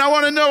all in. I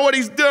want to know what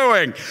he's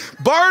doing.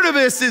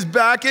 Barnabas is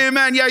back.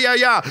 Amen.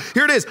 Yeah.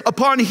 Here it is.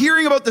 Upon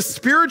hearing about the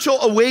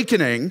spiritual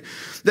awakening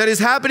that is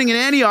happening in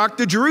Antioch,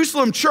 the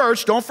Jerusalem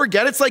church, don't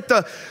forget, it's like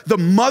the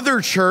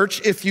mother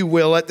church, if you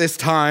will, at this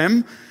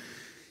time,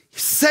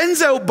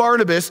 sends out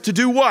Barnabas to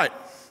do what?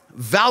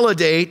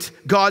 Validate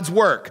God's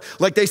work.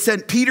 Like they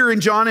sent Peter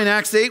and John in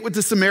Acts 8 with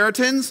the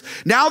Samaritans.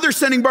 Now they're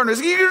sending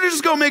Barnabas. You're going to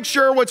just go make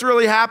sure what's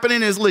really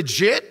happening is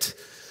legit.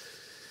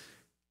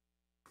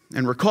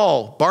 And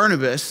recall,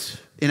 Barnabas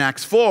in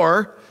Acts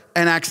 4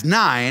 and Acts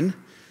 9,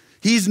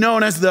 he's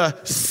known as the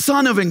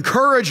son of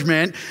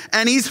encouragement,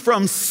 and he's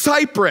from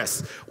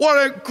Cyprus. What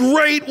a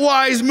great,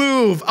 wise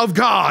move of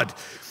God.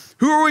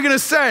 Who are we going to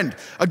send?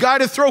 A guy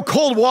to throw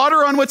cold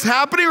water on what's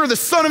happening, or the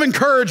son of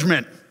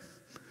encouragement?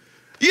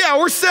 Yeah,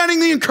 we're sending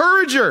the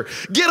encourager.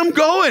 Get him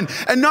going.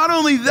 And not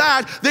only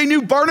that, they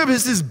knew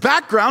Barnabas'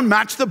 background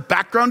matched the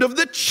background of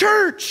the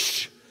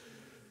church.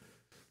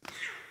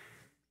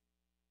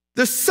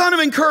 The son of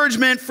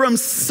encouragement from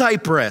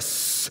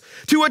Cyprus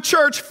to a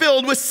church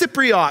filled with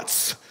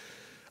Cypriots.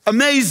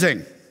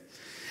 Amazing.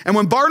 And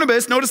when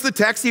Barnabas, notice the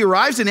text, he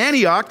arrives in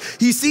Antioch,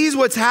 he sees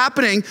what's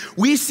happening.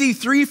 We see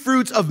three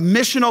fruits of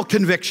missional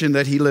conviction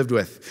that he lived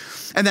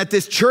with, and that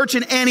this church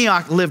in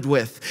Antioch lived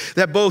with,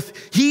 that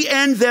both he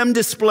and them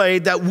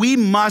displayed, that we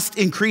must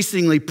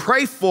increasingly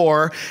pray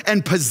for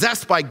and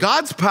possess by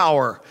God's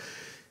power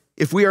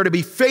if we are to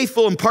be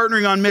faithful in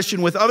partnering on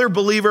mission with other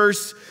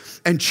believers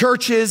and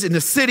churches in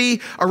the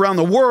city, around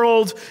the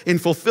world, in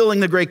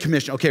fulfilling the Great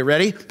Commission. Okay,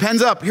 ready?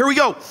 Pens up. Here we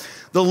go.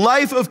 The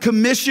life of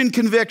commission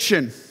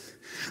conviction.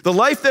 The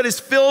life that is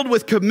filled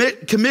with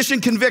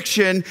commission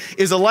conviction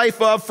is a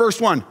life of, first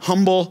one,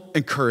 humble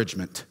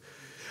encouragement.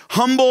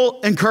 Humble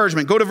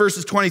encouragement. Go to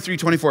verses 23,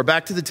 24.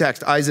 Back to the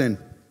text. Eyes in.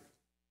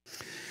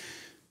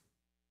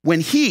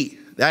 When he,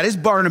 that is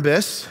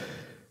Barnabas,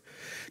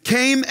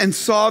 came and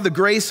saw the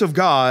grace of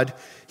God,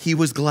 he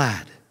was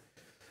glad.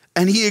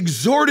 And he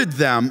exhorted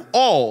them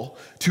all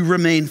to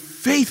remain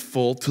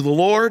faithful to the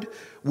Lord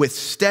with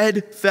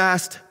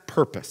steadfast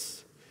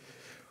purpose.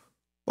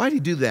 Why did he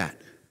do that?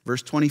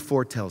 Verse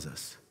 24 tells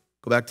us.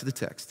 Go back to the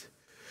text.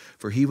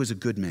 For he was a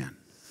good man.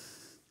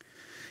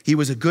 He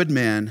was a good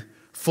man,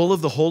 full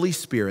of the Holy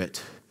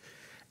Spirit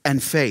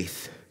and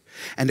faith,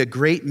 and a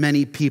great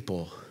many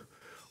people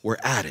were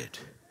added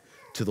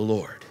to the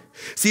Lord.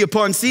 See,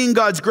 upon seeing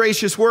God's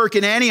gracious work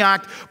in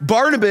Antioch,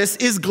 Barnabas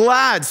is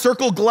glad.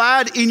 Circle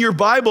glad in your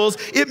Bibles.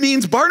 It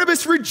means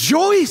Barnabas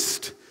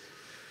rejoiced.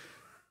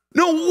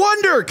 No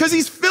wonder, because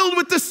he's filled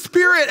with the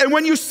Spirit. And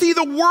when you see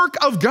the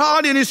work of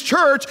God in his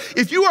church,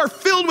 if you are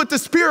filled with the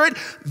Spirit,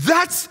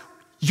 that's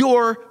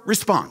your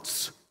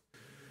response.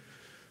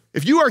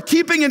 If you are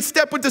keeping in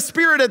step with the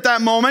Spirit at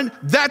that moment,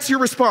 that's your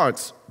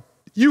response.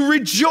 You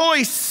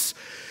rejoice.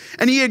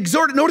 And he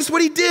exhorted. Notice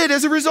what he did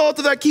as a result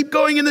of that. Keep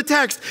going in the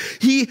text.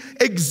 He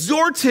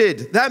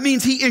exhorted. That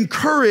means he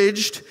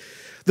encouraged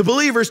the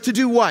believers to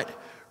do what?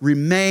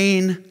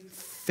 Remain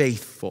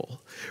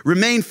faithful.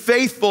 Remain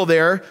faithful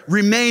there.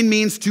 Remain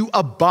means to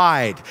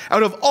abide.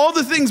 Out of all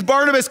the things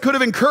Barnabas could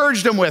have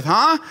encouraged him with,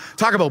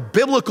 Talk about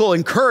biblical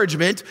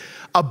encouragement.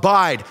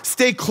 Abide.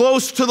 Stay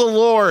close to the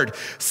Lord.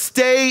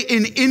 Stay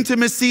in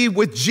intimacy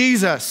with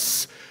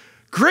Jesus.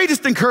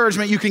 Greatest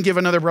encouragement you can give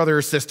another brother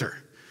or sister.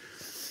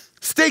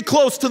 Stay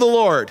close to the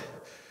Lord.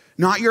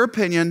 Not your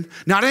opinion,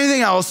 not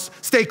anything else.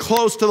 Stay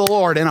close to the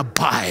Lord and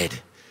abide.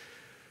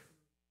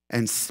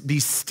 And be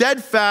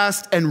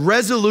steadfast and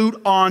resolute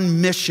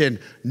on mission.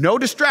 No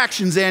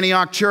distractions,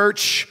 Antioch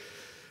Church.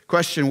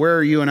 Question, where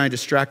are you and I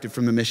distracted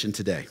from the mission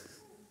today?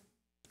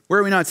 Where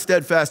are we not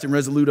steadfast and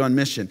resolute on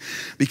mission?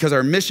 Because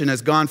our mission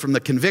has gone from the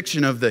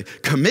conviction of the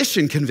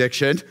commission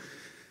conviction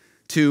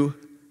to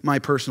my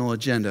personal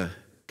agenda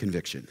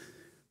conviction.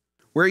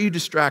 Where are you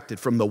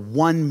distracted from the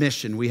one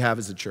mission we have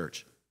as a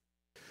church?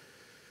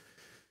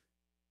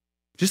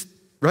 Just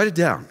write it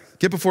down.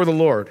 Get before the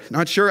Lord.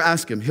 Not sure,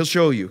 ask him. He'll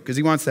show you because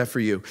he wants that for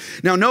you.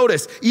 Now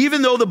notice,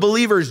 even though the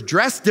believers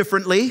dressed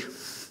differently,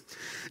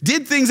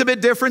 did things a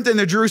bit different than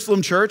the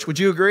Jerusalem church, would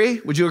you agree?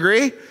 Would you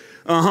agree?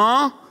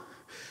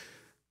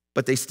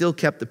 But they still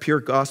kept the pure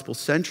gospel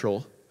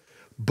central.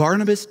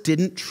 Barnabas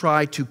didn't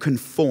try to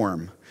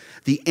conform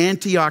the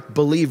Antioch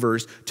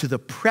believers to the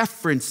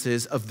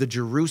preferences of the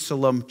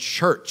Jerusalem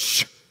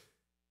church.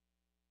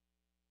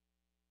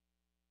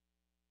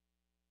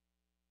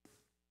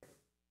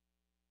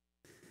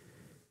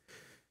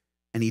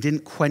 And he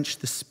didn't quench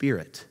the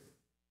spirit.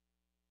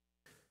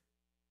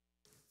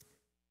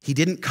 He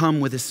didn't come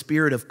with a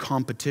spirit of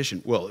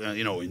competition. Well,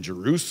 in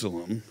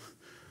Jerusalem,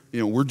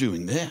 we're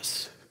doing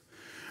this.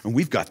 And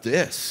we've got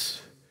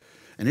this.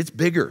 And it's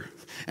bigger.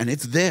 And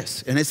it's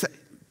this. And it's,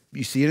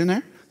 you see it in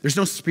there? There's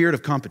no spirit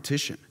of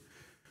competition.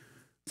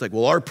 It's like,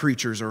 well, our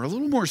preachers are a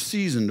little more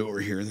seasoned over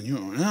here than you.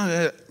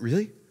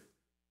 Really?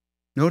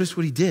 Notice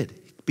what he did.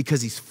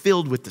 Because he's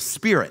filled with the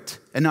Spirit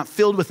and not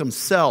filled with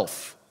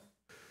himself.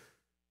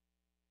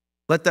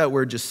 Let that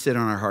word just sit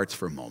on our hearts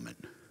for a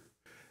moment.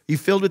 You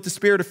filled with the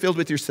Spirit or filled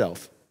with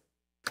yourself?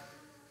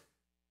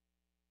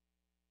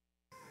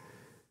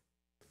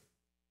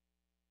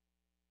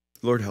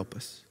 Lord, help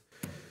us.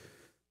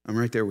 I'm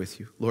right there with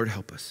you. Lord,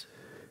 help us.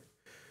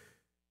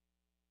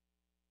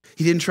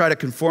 He didn't try to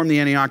conform the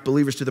Antioch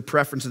believers to the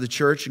preference of the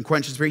church and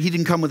quench the spirit. He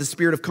didn't come with a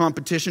spirit of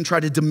competition, try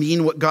to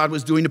demean what God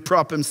was doing to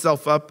prop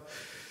himself up.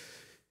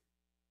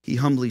 He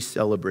humbly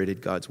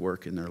celebrated God's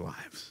work in their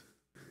lives.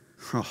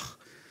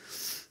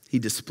 He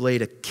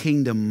displayed a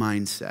kingdom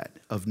mindset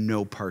of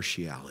no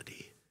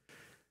partiality,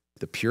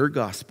 the pure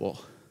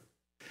gospel,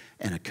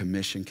 and a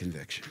commission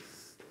conviction.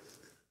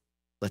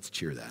 Let's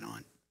cheer that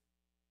on.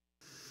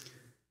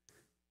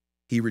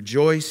 He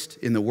rejoiced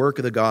in the work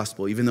of the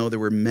gospel, even though there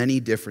were many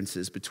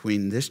differences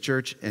between this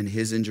church and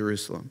his in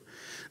Jerusalem.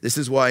 This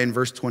is why in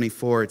verse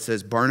 24 it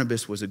says,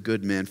 Barnabas was a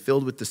good man,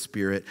 filled with the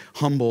Spirit,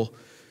 humble.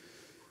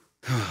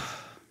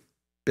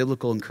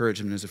 Biblical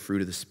encouragement is a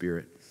fruit of the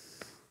Spirit.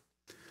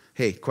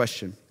 Hey,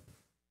 question.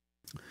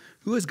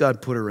 Who has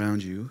God put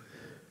around you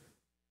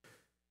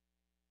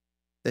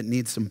that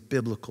needs some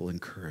biblical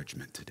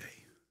encouragement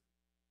today?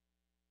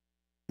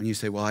 And you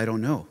say, well, I don't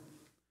know.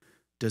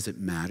 Does it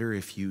matter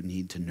if you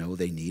need to know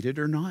they need it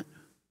or not?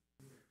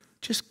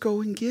 Just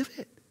go and give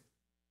it.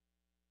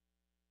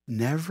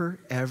 Never,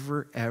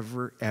 ever,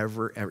 ever,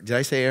 ever, ever. Did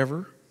I say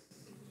ever?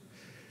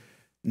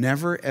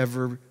 Never,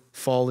 ever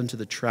fall into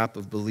the trap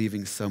of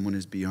believing someone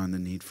is beyond the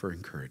need for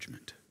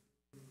encouragement.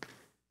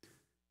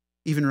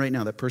 Even right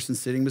now, that person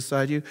sitting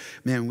beside you,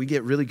 man, we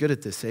get really good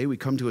at this, eh? We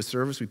come to a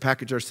service, we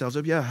package ourselves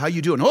up. Yeah, how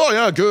you doing? Oh,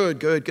 yeah, good,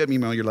 good, good.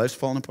 Meanwhile, your life's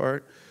falling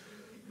apart.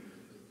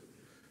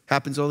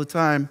 Happens all the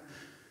time.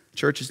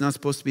 Church is not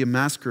supposed to be a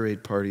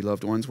masquerade party,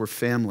 loved ones. We're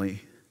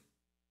family.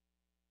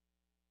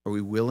 Are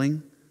we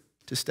willing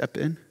to step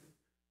in?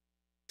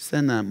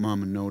 Send that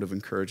mom a note of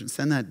encouragement.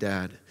 Send that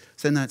dad.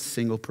 Send that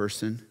single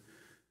person.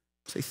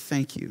 Say,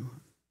 thank you.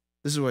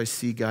 This is what I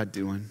see God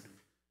doing.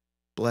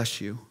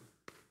 Bless you.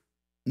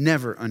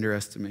 Never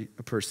underestimate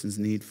a person's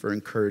need for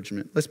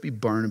encouragement. Let's be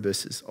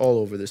Barnabases all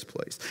over this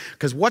place.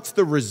 Because what's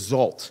the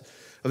result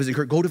of his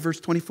encouragement? Go to verse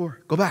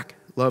 24. Go back.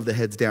 Love the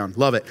heads down.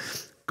 Love it.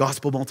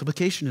 Gospel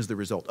multiplication is the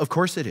result. Of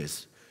course it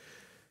is.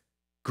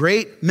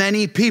 Great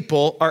many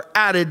people are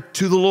added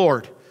to the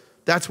Lord.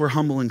 That's where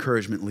humble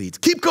encouragement leads.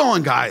 Keep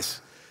going, guys.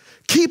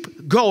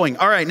 Keep going.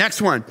 All right,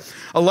 next one.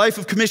 A life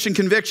of commission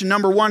conviction.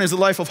 Number one is a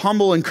life of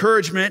humble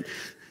encouragement.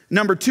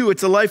 Number two,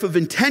 it's a life of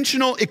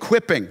intentional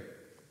equipping.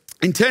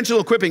 Intentional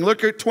equipping.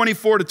 Look at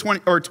 24 to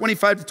 20 or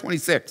 25 to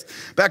 26.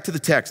 Back to the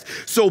text.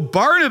 So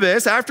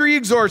Barnabas, after he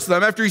exhorts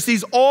them, after he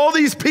sees all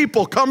these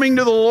people coming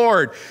to the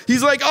Lord,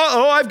 he's like,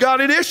 uh-oh, I've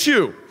got an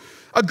issue.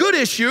 A good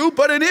issue,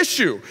 but an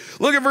issue.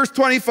 Look at verse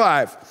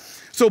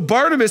 25. So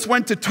Barnabas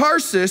went to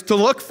Tarsus to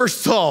look for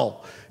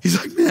Saul. He's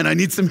like, man, I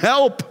need some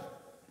help.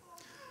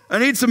 I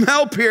need some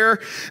help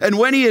here. And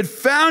when he had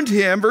found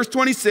him, verse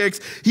 26,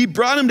 he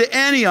brought him to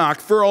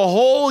Antioch. For a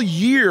whole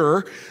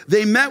year,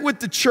 they met with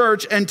the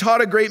church and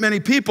taught a great many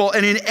people.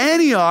 And in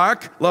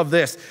Antioch, love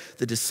this,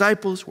 the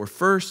disciples were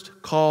first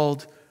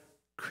called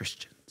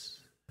Christians.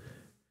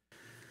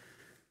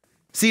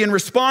 See, in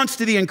response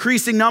to the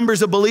increasing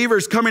numbers of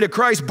believers coming to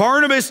Christ,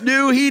 Barnabas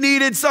knew he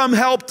needed some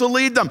help to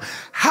lead them.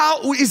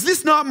 How is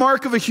this not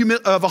mark of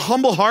a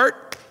humble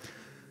heart?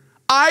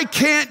 I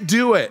can't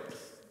do it.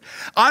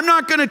 I'm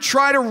not going to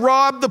try to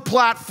rob the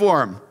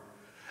platform.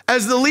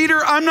 As the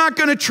leader, I'm not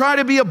going to try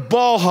to be a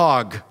ball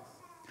hog.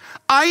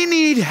 I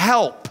need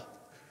help.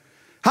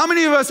 How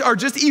many of us are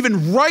just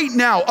even right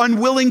now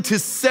unwilling to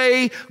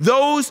say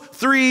those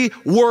 3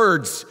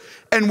 words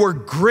and we're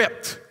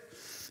gripped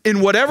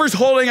in whatever's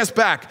holding us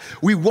back?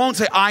 We won't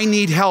say, I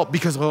need help,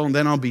 because,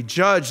 then I'll be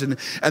judged. And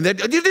then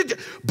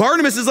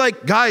Barnabas is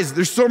like, guys,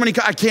 there's so many,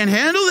 I can't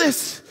handle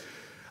this.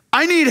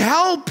 I need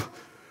help.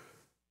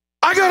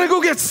 I got to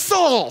go get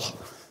Saul.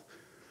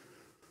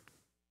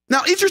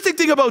 Now, interesting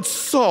thing about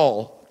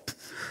Saul,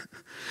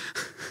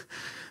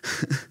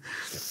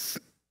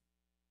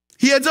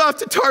 he heads off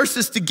to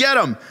Tarsus to get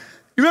him.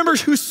 You remember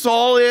who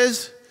Saul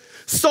is?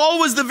 Saul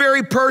was the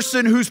very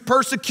person whose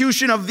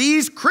persecution of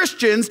these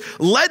Christians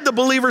led the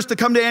believers to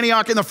come to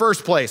Antioch in the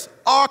first place.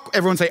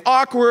 Everyone say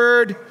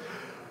awkward.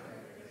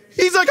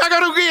 He's like, I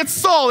gotta go get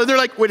Saul. And they're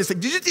like, wait a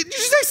second, did you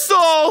say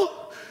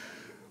Saul?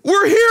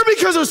 We're here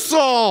because of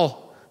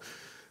Saul.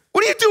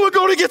 What are you doing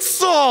going to get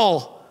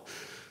Saul?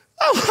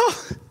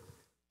 Oh,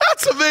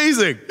 that's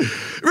amazing.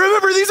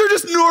 Remember, these are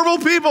just normal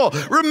people.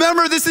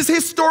 Remember, this is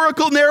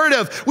historical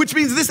narrative, which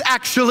means this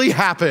actually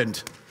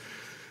happened.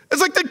 It's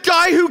like the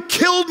guy who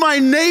killed my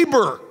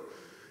neighbor.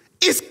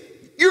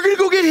 You're going to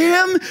go get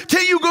him?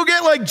 Can't you go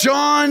get like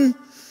John?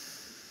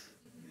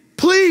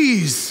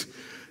 Please.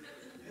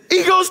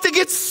 He goes to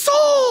get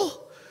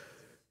Saul.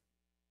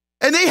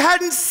 And they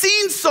hadn't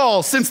seen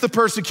Saul since the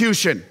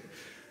persecution.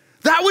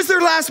 That was their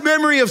last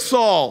memory of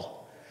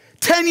Saul.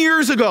 10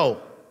 years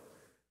ago.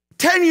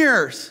 10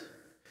 years.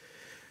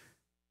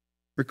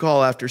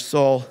 Recall after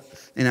Saul,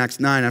 in Acts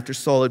 9, after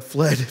Saul had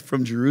fled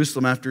from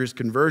Jerusalem after his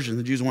conversion,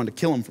 the Jews wanted to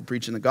kill him for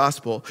preaching the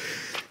gospel.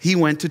 He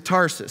went to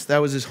Tarsus. That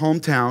was his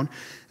hometown.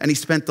 And he had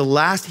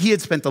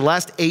spent the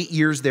last 8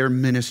 years there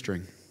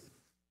ministering.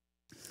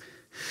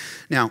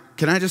 Now,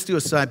 can I just do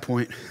a side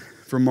point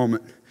for a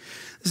moment?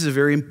 This is a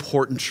very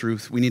important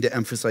truth we need to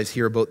emphasize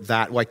here about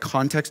that, why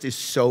context is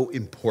so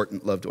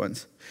important, loved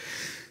ones.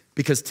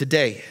 Because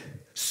today,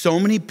 so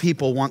many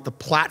people want the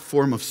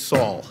platform of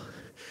Saul.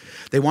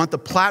 They want the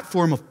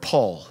platform of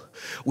Paul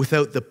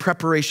without the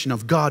preparation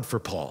of God for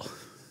Paul.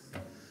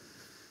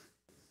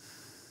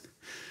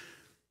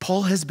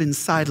 Paul has been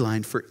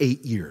sidelined for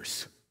 8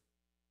 years.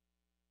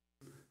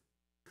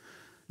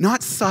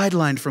 Not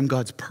sidelined from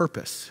God's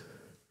purpose.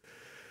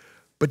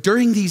 But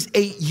during these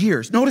 8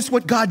 years, notice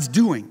what God's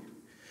doing.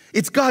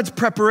 It's God's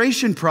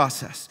preparation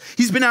process.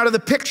 He's been out of the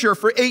picture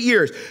for 8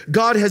 years.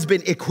 God has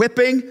been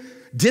equipping,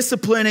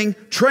 disciplining,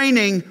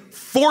 training,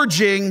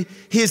 forging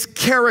his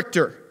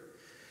character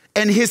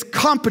and his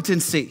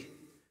competency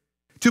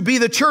to be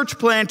the church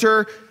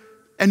planter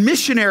and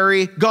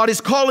missionary God is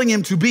calling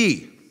him to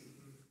be.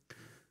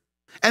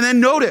 And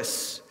then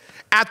notice,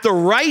 at the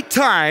right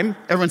time,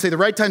 everyone say the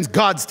right time's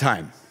God's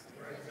time.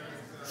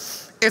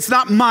 It's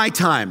not my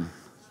time.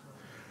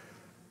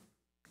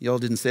 Y'all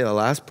didn't say the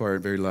last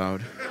part very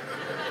loud.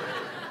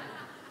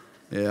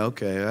 Yeah,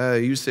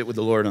 okay, you sit with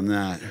the Lord on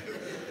that.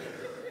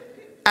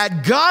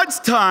 At God's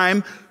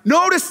time,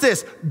 notice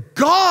this,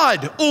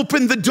 God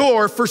opened the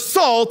door for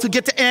Saul to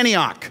get to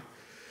Antioch.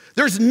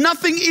 There's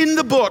nothing in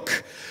the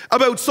book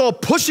about Saul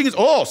pushing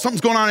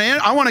something's going on in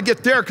Antioch. I want to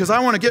get there because I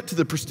want to get to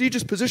the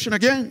prestigious position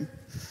again.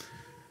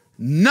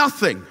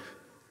 Nothing.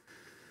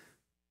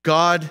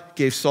 God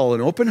gave Saul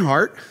an open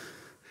heart,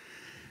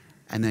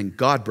 and then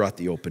God brought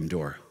the open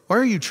door. Why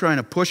are you trying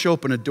to push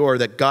open a door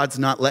that God's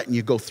not letting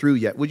you go through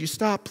yet? Would you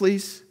stop,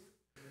 please?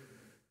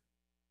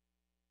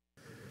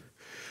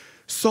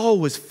 Saul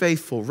was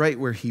faithful right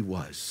where he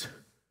was,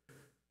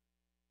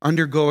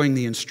 undergoing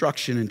the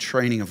instruction and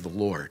training of the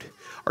Lord.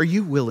 Are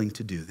you willing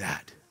to do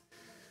that?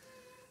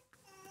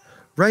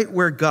 Right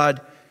where God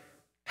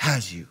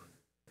has you.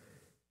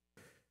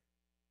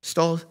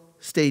 Saul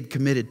stayed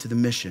committed to the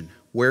mission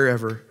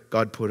wherever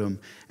God put him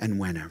and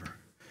whenever.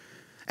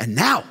 And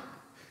now,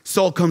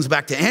 Saul comes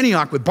back to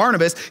Antioch with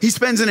Barnabas. He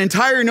spends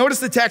notice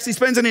the text, he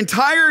spends an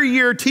entire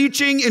year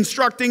teaching,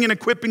 instructing, and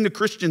equipping the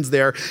Christians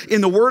there in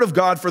the word of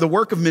God for the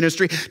work of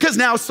ministry, because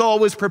now Saul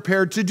was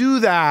prepared to do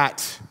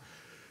that.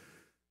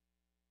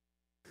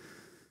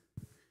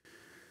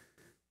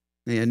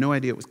 He had no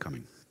idea it was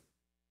coming.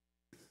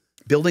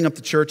 Building up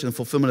the church and the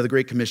fulfillment of the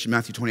Great Commission,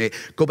 Matthew 28.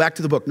 Go back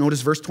to the book.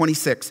 Notice verse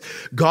 26.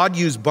 God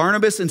used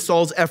Barnabas and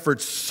Saul's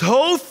efforts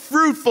so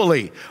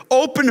fruitfully.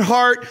 Open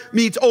heart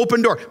meets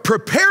open door.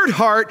 Prepared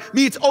heart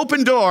meets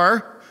open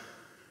door.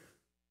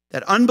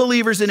 That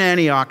unbelievers in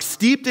Antioch,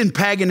 steeped in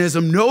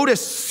paganism,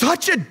 notice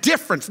such a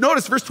difference.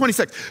 Notice verse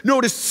 26.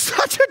 Notice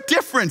such a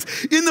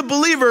difference in the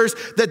believers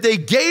that they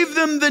gave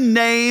them the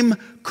name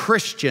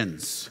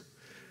Christians.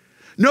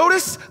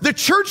 Notice the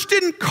church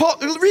didn't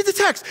read the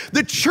text.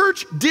 The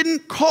church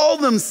didn't call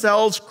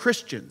themselves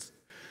Christians.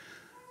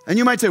 And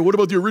you might say, what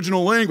about the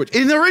original language?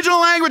 In the original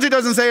language, it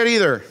doesn't say it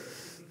either.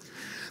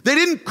 They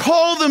didn't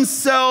call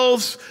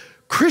themselves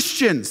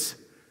Christians.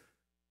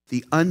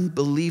 The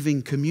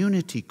unbelieving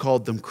community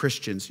called them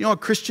Christians. You know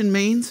what Christian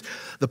means?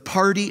 The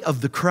party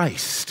of the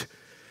Christ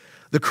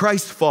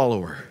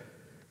follower.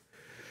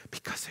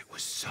 Because it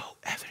was so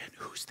evident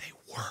whose they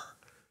were.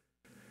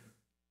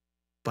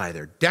 By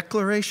their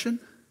declaration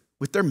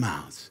with their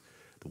mouths,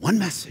 the one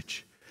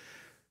message,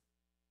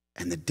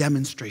 and the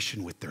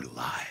demonstration with their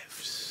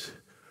lives.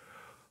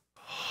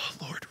 Oh,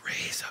 Lord,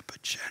 raise up a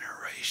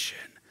generation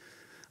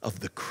of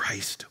the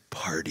Christ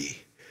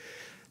party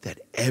that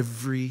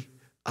every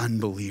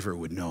unbeliever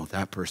would know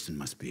that person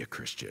must be a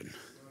Christian.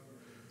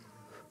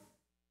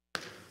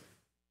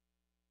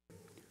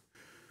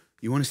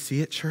 You want to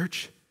see it,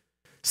 church?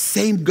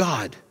 Same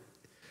God.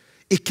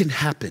 It can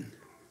happen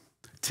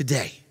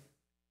today.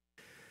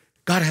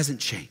 God hasn't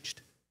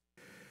changed.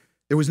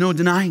 There was no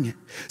denying it.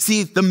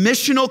 See, the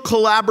missional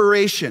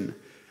collaboration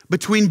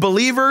between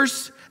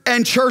believers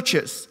and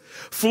churches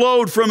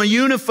flowed from a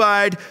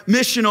unified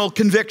missional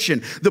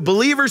conviction. The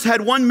believers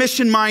had one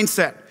mission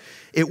mindset.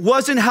 It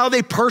wasn't how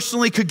they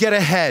personally could get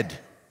ahead.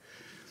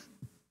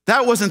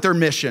 That wasn't their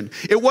mission.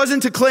 It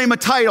wasn't to claim a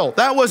title.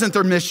 That wasn't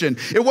their mission.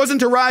 It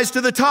wasn't to rise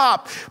to the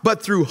top,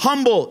 but through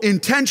humble,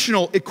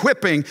 intentional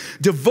equipping,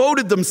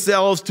 devoted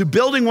themselves to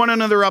building one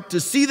another up to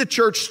see the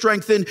church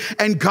strengthened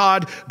and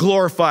God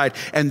glorified.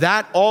 And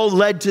that all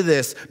led to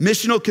this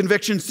missional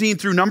conviction seen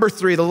through number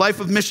 3. The life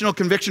of missional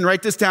conviction,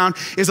 write this down,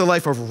 is a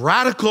life of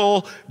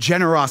radical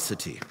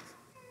generosity.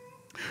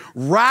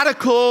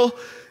 Radical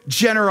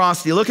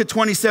generosity. Look at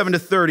 27 to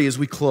 30 as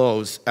we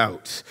close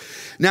out.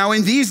 Now,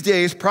 in these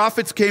days,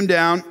 prophets came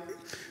down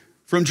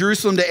from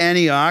Jerusalem to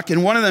Antioch,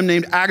 and one of them,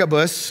 named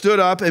Agabus, stood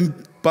up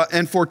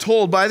and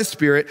foretold by the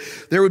Spirit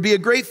there would be a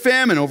great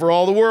famine over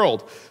all the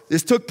world.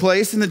 This took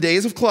place in the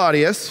days of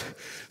Claudius.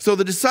 So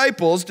the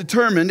disciples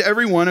determined,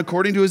 everyone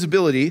according to his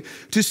ability,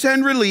 to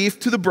send relief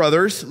to the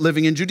brothers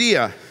living in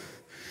Judea.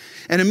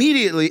 And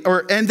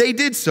they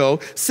did so,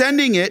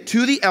 sending it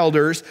to the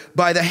elders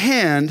by the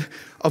hand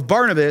of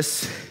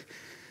Barnabas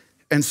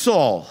and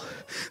Saul.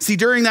 See,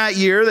 during that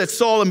year that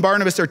Saul and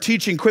Barnabas are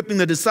teaching, equipping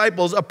the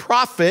disciples, a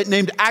prophet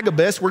named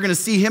Agabus, we're going to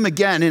see him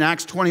again in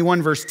Acts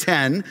 21, verse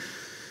 10.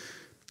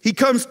 He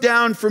comes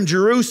down from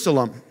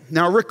Jerusalem.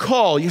 Now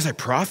recall, you say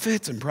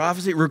prophets and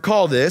prophecy,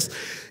 recall this.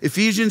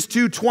 Ephesians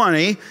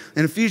 2:20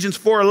 and Ephesians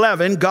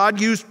 4:11,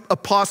 God used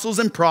apostles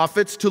and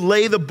prophets to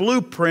lay the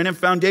blueprint and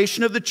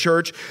foundation of the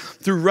church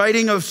through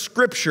writing of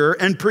scripture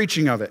and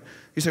preaching of it.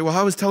 You say, well,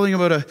 how is telling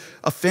about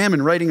a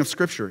famine writing of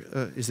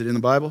scripture? Is it in the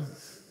Bible?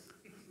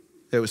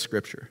 It was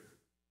scripture.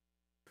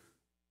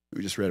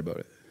 We just read about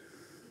it.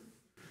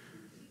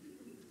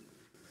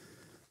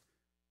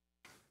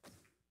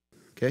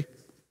 Okay?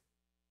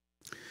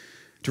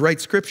 To write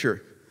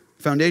scripture,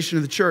 foundation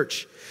of the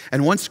church.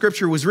 And once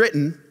scripture was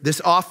written, this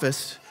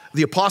office,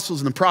 the apostles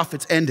and the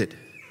prophets ended.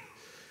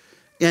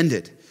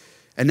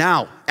 And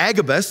now,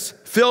 Agabus,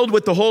 filled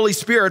with the Holy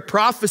Spirit,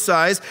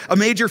 prophesies a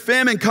major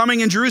famine coming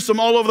in Jerusalem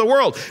all over the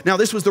world. Now,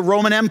 this was the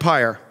Roman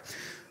Empire,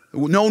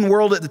 known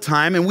world at the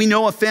time, and we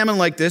know a famine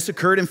like this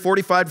occurred in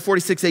 45 to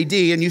 46 AD,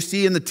 and you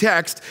see in the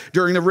text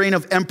during the reign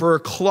of Emperor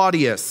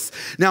Claudius.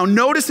 Now,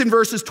 notice in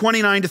verses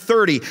 29 to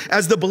 30,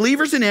 as the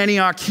believers in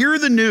Antioch hear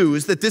the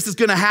news that this is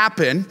going to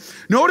happen,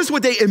 notice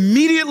what they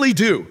immediately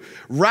do.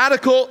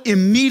 Radical,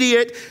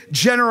 immediate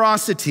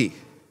generosity.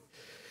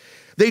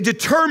 They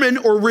determine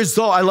or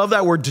resolve. I love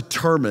that word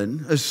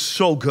determine. It's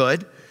so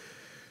good.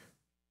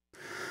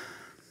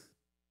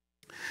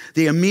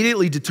 They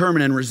immediately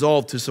determine and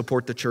resolve to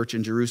support the church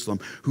in Jerusalem,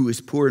 who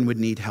is poor and would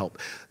need help.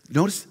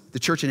 Notice the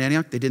church in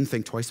Antioch, they didn't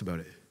think twice about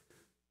it.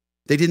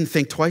 They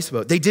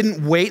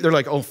didn't wait. They're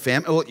like,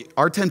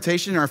 our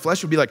temptation in our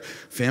flesh would be like,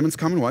 famine's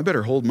coming, well, I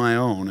better hold my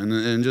own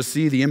and just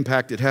see the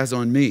impact it has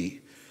on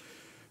me.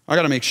 I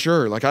got to make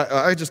sure, like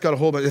I just got to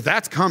hold, if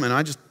that's coming,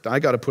 I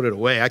got to put it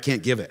away. I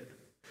can't give it.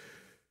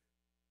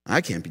 I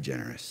can't be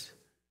generous.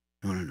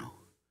 No.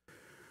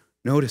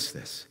 Notice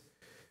this.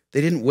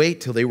 They didn't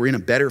wait till they were in a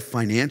better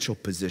financial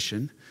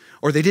position,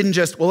 or they didn't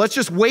just, let's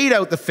just wait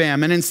out the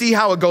famine and see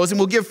how it goes and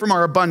we'll give from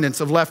our abundance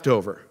of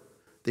leftover.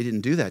 They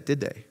didn't do that, did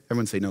they?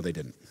 Everyone say, no, they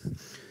didn't.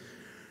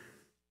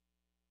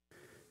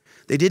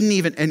 They didn't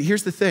even, and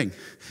here's the thing.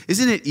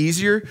 Isn't it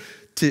easier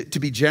to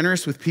be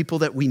generous with people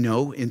that we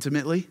know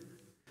intimately?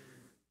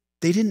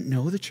 They didn't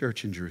know the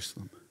church in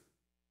Jerusalem.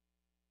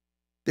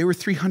 They were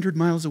 300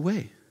 miles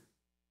away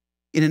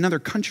in another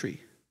country.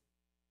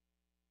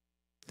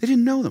 They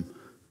didn't know them.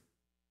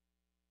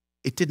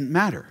 It didn't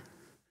matter.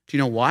 Do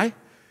you know why?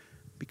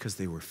 Because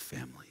they were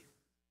family.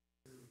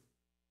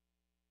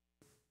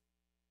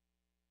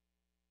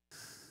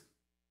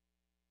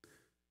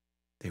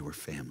 They were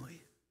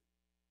family.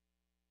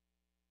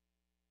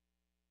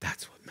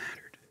 That's what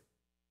mattered.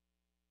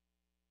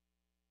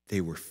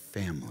 They were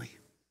family.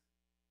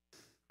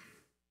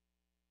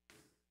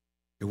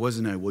 It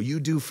wasn't well, you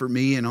do for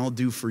me and I'll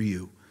do for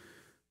you.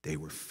 They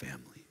were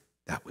family.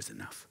 That was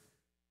enough.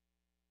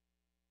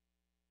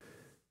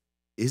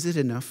 Is it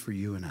enough for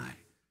you and I?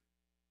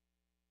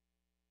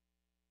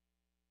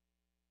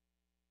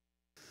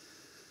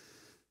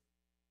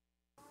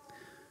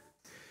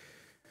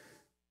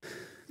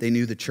 They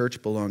knew the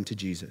church belonged to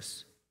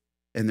Jesus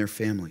and their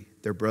family.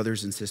 Their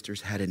brothers and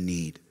sisters had a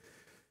need.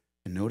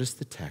 And notice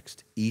the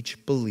text.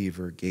 Each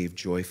believer gave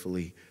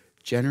joyfully,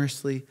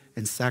 generously,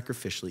 and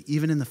sacrificially,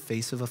 even in the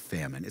face of a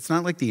famine. It's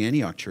not like the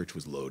Antioch church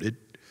was loaded.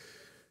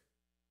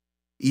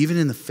 Even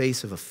in the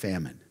face of a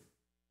famine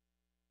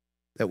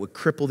that would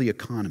cripple the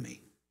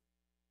economy,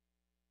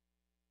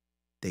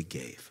 they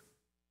gave.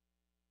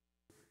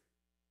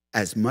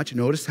 As much,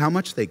 notice how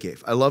much they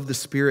gave. I love the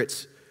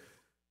Spirit's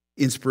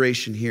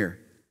inspiration here.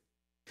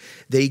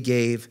 They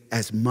gave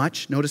as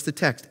much, notice the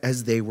text,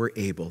 as they were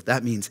able.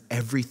 That means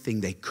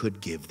everything they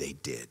could give, they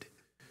did.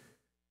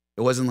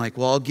 It wasn't like,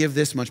 well, I'll give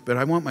this much, but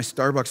I want my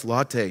Starbucks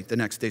latte the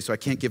next day, so I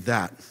can't give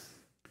that.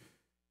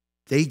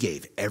 They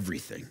gave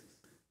everything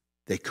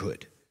they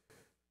could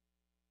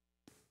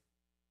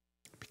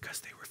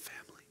because they were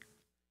family.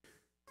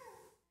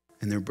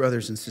 And their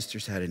brothers and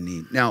sisters had a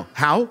need. Now,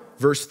 how?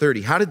 Verse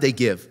 30. How did they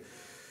give?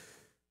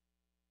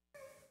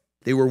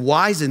 They were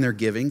wise in their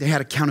giving. They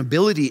had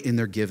accountability in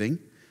their giving.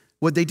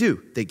 What'd they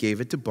do? They gave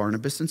it to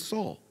Barnabas and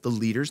Saul, the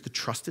leaders, the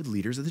trusted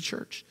leaders of the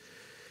church,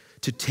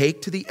 to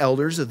take to the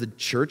elders of the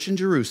church in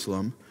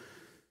Jerusalem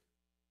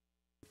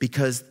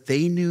because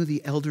they knew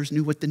the elders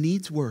knew what the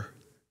needs were.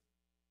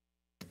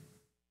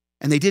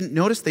 And they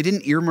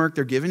didn't earmark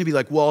their giving to be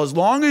like, well, as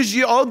long as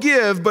I'll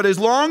give, but as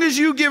long as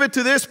you give it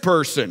to this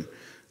person.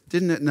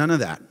 None of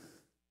that.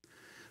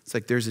 It's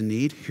like, there's a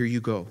need, here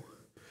you go.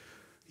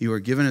 You are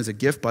given as a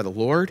gift by the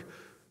Lord.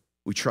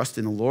 We trust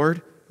in the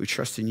Lord. We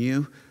trust in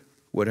you.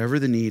 Whatever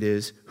the need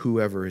is,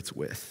 whoever it's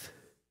with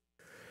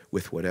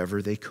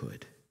whatever they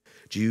could.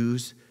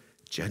 Jews,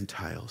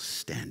 Gentiles,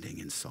 standing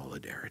in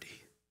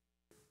solidarity.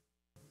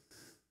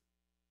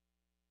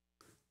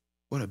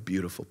 What a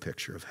beautiful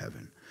picture of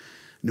heaven.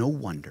 No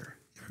wonder,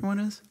 everyone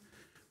is?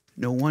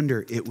 No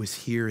wonder it was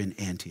here in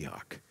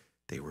Antioch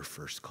they were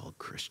first called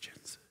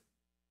Christians.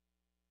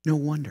 No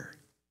wonder.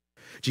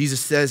 Jesus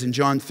says in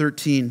John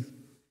 13,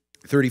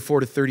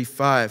 34 to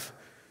 35,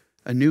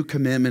 a new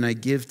commandment I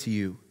give to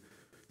you,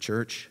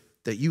 church,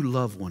 that you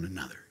love one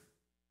another.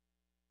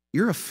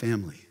 You're a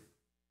family.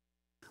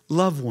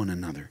 Love one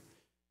another.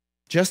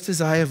 Just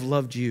as I have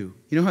loved you.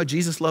 You know how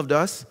Jesus loved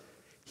us?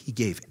 He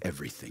gave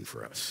everything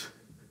for us.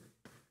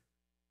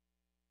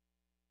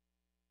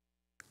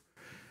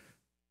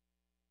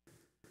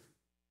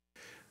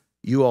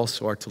 You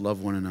also are to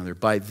love one another.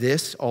 By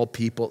this, all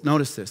people,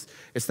 notice this,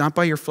 it's not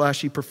by your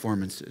flashy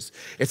performances.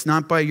 It's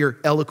not by your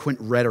eloquent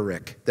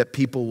rhetoric that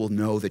people will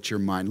know that you're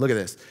mine. Look at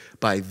this.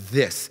 By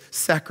this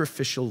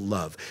sacrificial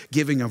love,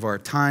 giving of our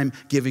time,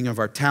 giving of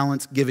our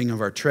talents, giving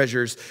of our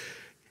treasures,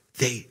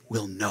 they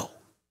will know.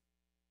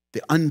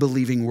 The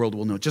unbelieving world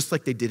will know, just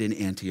like they did in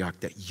Antioch,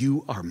 that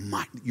you are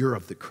mine. You're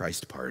of the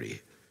Christ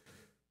party.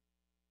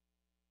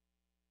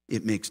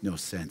 It makes no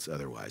sense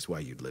otherwise why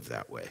you'd live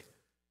that way.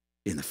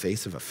 In the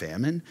face of a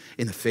famine,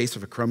 in the face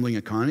of a crumbling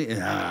economy,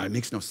 it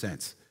makes no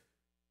sense.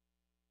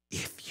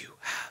 If you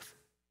have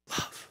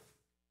love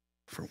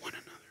for one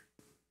another.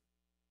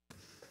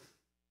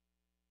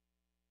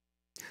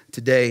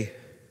 Today,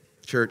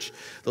 church,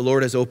 the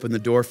Lord has opened the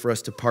door for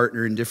us to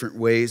partner in different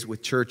ways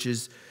with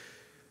churches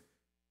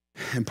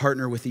and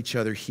partner with each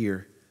other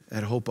here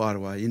at Hope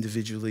Ottawa,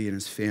 individually and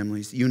as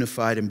families,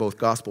 unified in both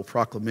gospel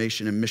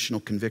proclamation and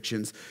missional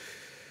convictions.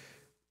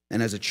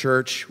 And as a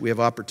church, we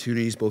have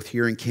opportunities both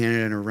here in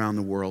Canada and around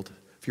the world.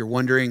 If you're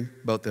wondering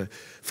about the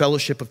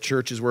fellowship of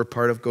churches we're a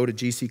part of, go to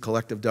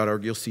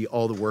gccollective.org. You'll see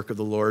all the work of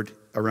the Lord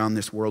around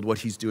this world. What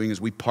he's doing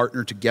is we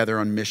partner together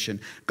on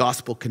mission,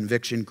 gospel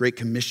conviction, Great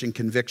Commission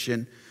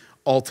conviction,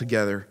 all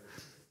together.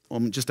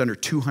 Just under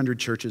 200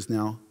 churches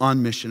now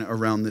on mission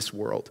around this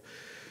world.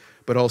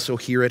 But also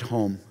here at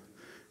home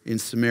in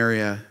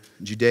Samaria,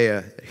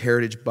 Judea,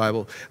 Heritage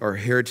Bible or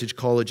Heritage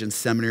College and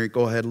Seminary.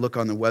 Go ahead, look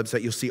on the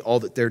website. You'll see all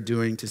that they're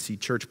doing to see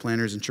church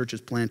planters and churches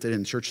planted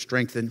and church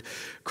strengthened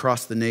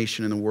across the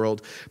nation and the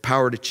world.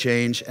 Power to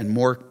change and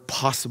more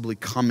possibly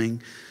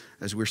coming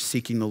as we're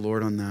seeking the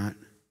Lord on that.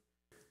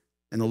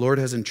 And the Lord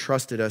has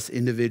entrusted us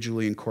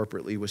individually and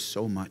corporately with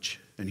so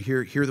much. And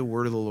hear the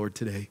word of the Lord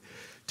today.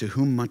 To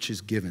whom much is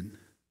given,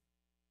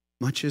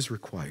 much is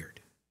required.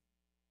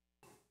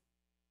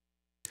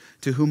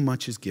 To whom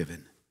much is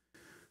given,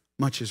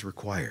 much is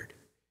required.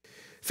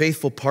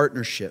 Faithful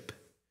partnership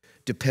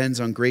depends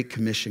on Great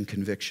Commission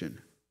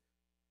conviction.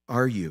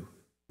 Will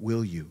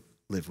you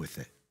live with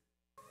it?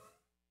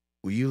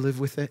 Will you live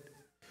with it?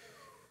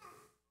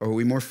 Or are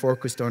we more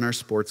focused on our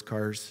sports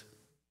cars,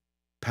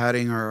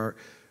 padding our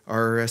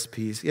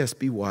RSPs? Yes,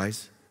 be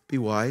wise,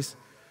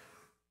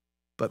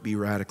 but be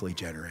radically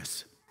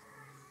generous.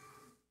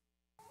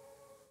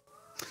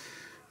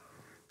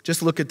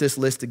 Just look at this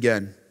list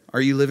again. Are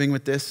you living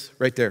with this?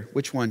 Right there.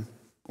 Which one?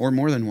 Or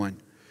more than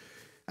one?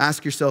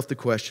 Ask yourself the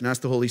question.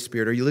 Ask the Holy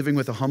Spirit. Are you living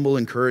with a humble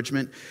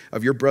encouragement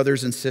of your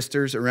brothers and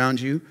sisters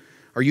around you?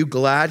 Are you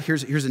glad?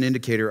 Here's an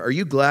indicator. Are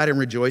you glad and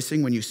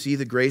rejoicing when you see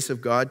the grace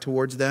of God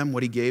towards them,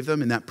 what he gave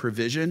them, and that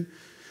provision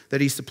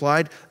that he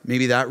supplied.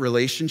 Maybe that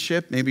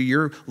relationship, maybe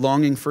you're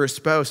longing for a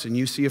spouse and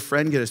you see a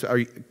friend get a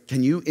spouse.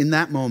 Can you, in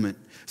that moment,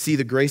 see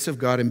the grace of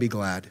God and be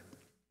glad?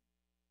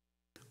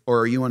 Or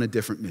are you on a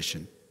different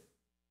mission?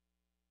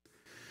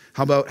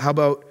 How about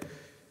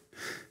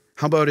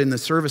in the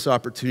service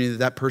opportunity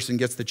that person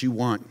gets that you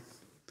want?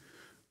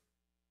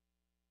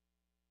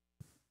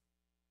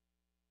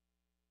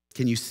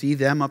 Can you see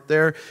them up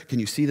there? Can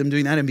you see them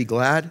doing that and be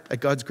glad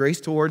at God's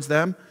grace towards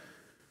them?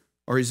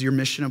 Or is your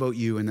mission about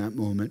you in that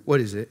moment?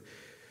 What is it?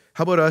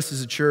 How about us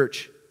as a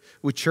church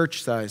with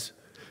church size?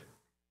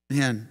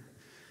 Man,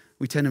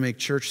 we tend to make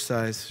church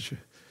size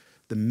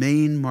the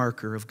main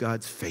marker of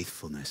God's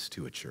faithfulness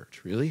to a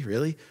church. Really?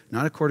 Really?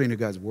 Not according to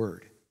God's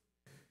word.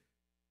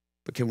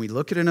 But can we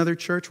look at another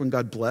church when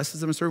God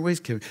blesses them in certain ways?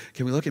 Can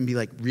we look and be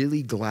like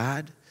really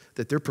glad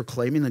that they're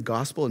proclaiming the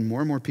gospel and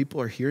more people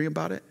are hearing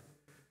about it?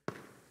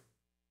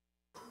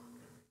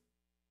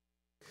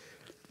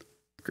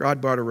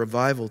 God brought a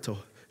revival to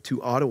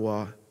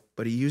Ottawa,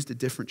 but he used a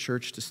different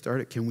church to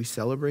start it. Can we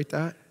celebrate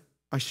that?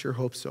 I sure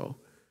hope so.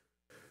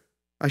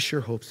 I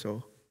sure hope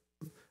so.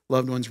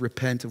 Loved ones,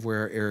 repent of where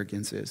our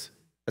arrogance is.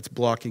 That's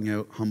blocking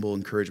out humble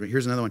encouragement.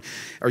 Here's another one.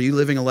 Are you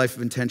living a life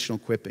of intentional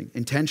equipping?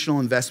 Intentional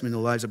investment in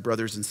the lives of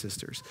brothers and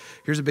sisters.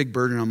 Here's a big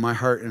burden on my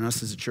heart and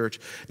us as a church.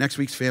 Next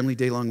week's family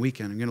day-long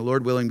weekend. I'm going to,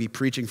 Lord willing, be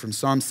preaching from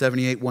Psalm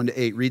 78,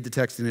 1-8. Read the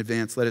text in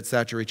advance. Let it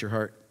saturate your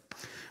heart.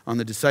 On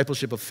the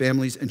discipleship of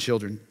families and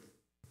children.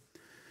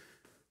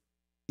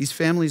 These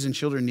families and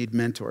children need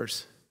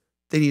mentors.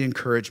 They need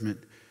encouragement.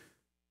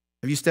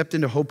 Have you stepped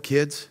into Hope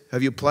Kids?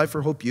 Have you applied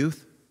for Hope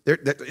Youth?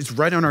 It's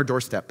right on our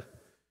doorstep.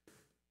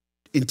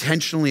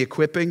 Intentionally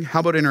equipping. How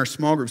about in our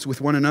small groups with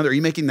one another? Are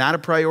you making that a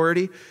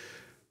priority?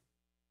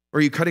 Or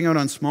are you cutting out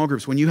on small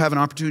groups when you have an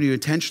opportunity to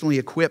intentionally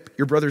equip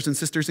your brothers and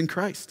sisters in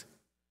Christ?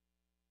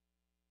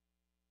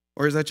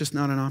 Or is that just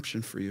not an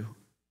option for you?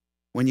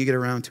 When you get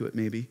around to it,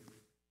 maybe.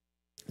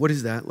 What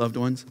is that, loved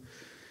ones?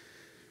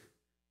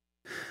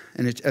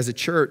 And as a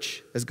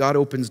church, as God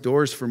opens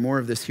doors for more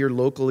of this here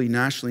locally,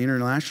 nationally,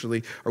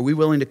 internationally, are we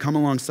willing to come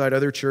alongside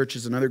other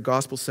churches and other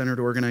gospel-centered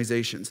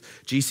organizations?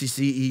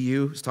 GCC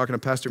EU is talking to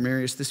Pastor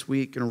Marius this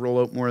week, going to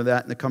roll out more of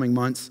that in the coming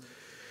months.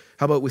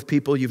 How about with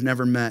people you've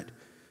never met?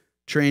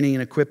 Training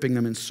and equipping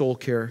them in soul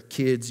care,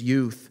 kids,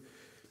 youth,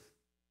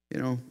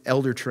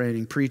 elder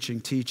training,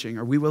 preaching, teaching.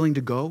 Are we willing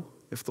to go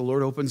if the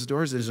Lord opens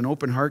doors? Is an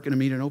open heart going to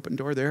meet an open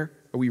door there?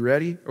 Are we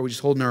ready? Or are we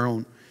just holding our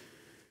own?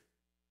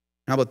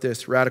 How about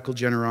this? Radical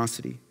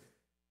generosity.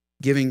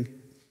 Giving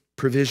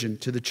provision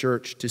to the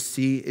church to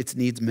see its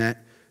needs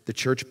met, the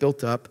church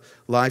built up,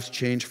 lives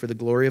changed for the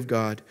glory of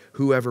God,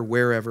 whoever,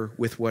 wherever,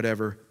 with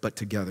whatever, but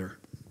together.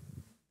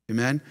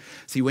 Amen?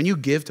 See, when you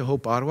give to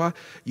Hope Ottawa,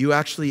 you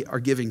actually are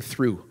giving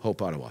through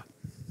Hope Ottawa.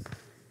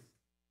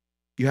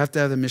 You have to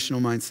have the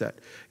missional mindset.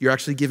 You're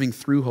actually giving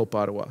through Hope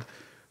Ottawa.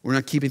 We're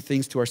not keeping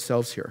things to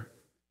ourselves here.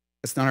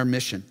 That's not our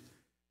mission.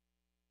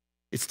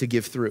 It's to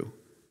give through.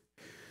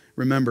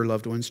 Remember,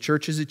 loved ones,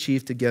 churches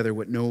achieve together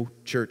what no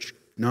church,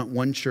 not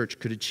one church,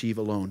 could achieve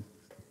alone.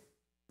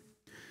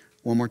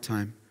 One more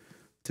time.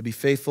 To be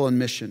faithful in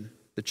mission,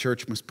 the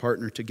church must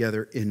partner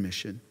together in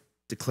mission,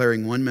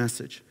 declaring one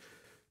message,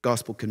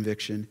 gospel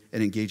conviction,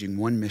 and engaging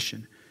one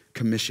mission,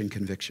 commission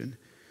conviction.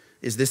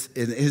 Is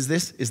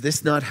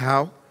this not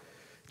how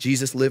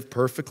Jesus lived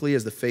perfectly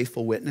as the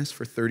faithful witness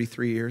for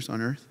 33 years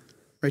on earth?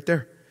 Right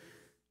there.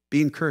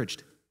 Be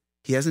encouraged.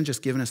 He hasn't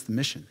just given us the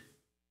mission.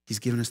 He's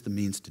given us the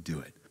means to do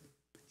it.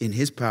 In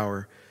his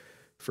power,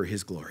 for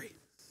his glory.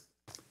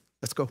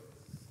 Let's go.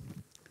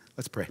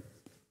 Let's pray.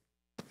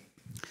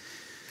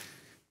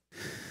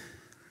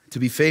 To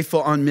be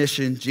faithful on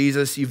mission,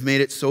 Jesus, you've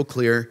made it so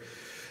clear.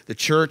 The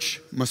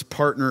church must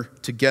partner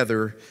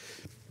together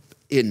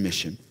in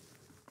mission.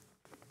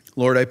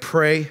 Lord, I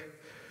pray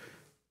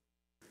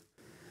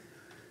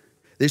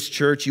this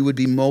church, you would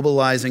be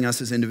mobilizing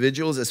us as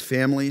individuals, as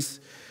families,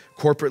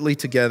 corporately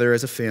together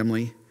as a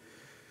family,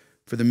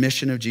 for the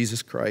mission of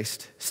Jesus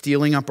Christ,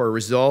 steeling up our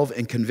resolve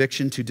and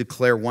conviction to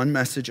declare one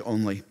message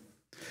only,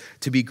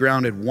 to be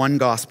grounded one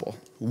gospel.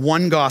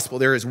 One gospel.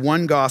 There is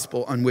one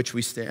gospel on which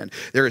we stand.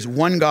 There is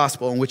one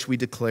gospel on which we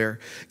declare.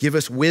 Give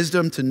us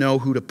wisdom to know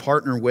who to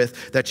partner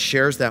with that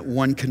shares that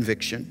one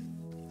conviction.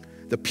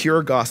 The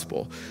pure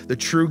gospel, the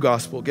true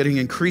gospel, getting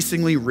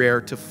increasingly rare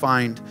to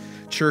find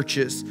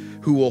churches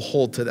who will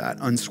hold to that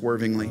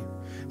unswervingly.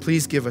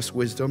 Please give us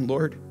wisdom,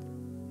 Lord.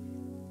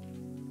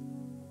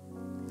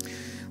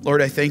 Lord,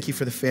 I thank you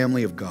for the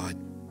family of God.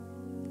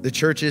 The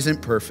church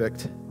isn't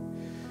perfect,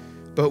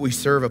 but we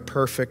serve a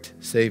perfect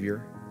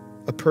Savior,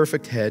 a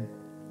perfect head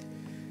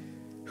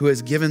who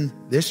has given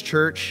this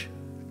church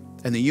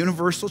and the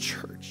universal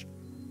church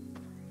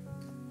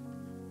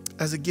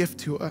as a gift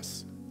to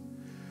us.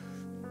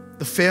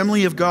 The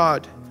family of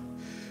God.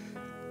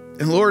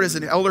 And Lord, as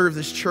an elder of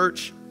this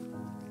church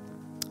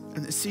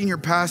and the senior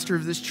pastor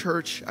of this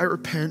church, I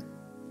repent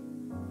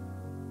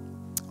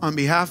on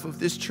behalf of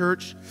this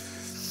church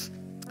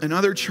and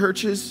other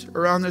churches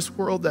around this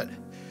world that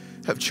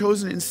have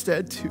chosen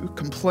instead to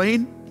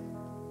complain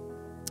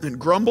and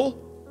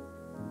grumble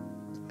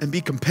and be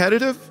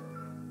competitive?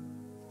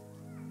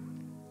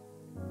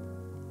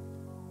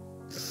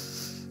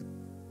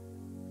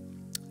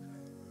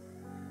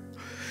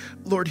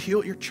 Lord,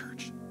 heal your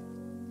church.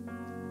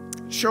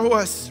 Show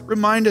us,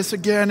 remind us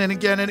again and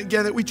again and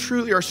again that we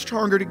truly are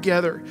stronger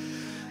together.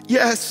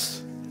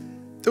 Yes,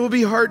 there will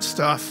be hard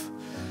stuff.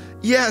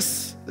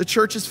 Yes, the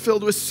church is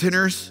filled with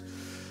sinners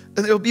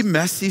and it'll be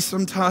messy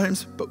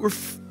sometimes, but we're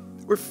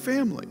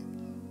family.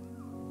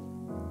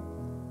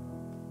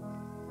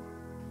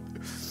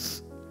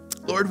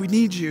 Lord, we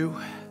need you.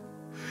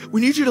 We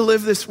need you to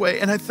live this way.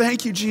 And I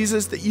thank you,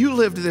 Jesus, that you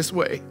lived this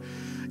way.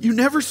 You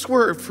never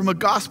swerved from a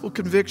gospel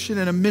conviction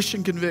and a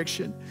mission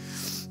conviction.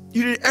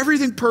 You did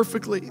everything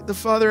perfectly. The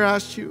Father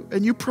asked you,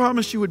 and you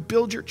promised you would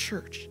build your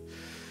church.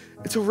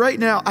 And so right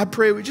now, I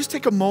pray we just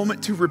take a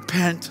moment to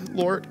repent,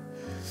 Lord,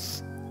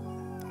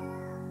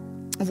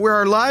 of where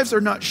our lives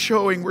are not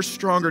showing we're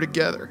stronger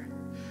together.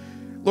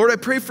 Lord, I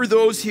pray for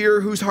those here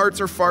whose hearts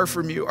are far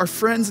from you, our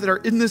friends that are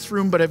in this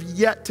room but have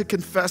yet to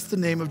confess the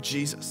name of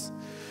Jesus.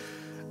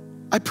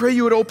 I pray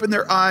you would open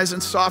their eyes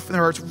and soften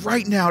their hearts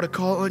right now to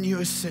call on you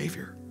as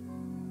Savior.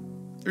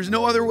 There's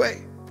no other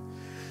way.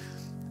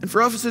 And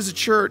for us as a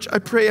church, I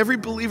pray every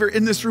believer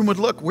in this room would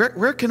look,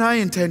 where can I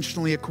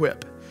intentionally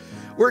equip?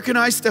 Where can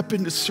I step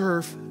in to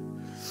serve?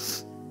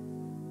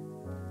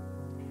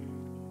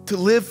 To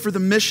live for the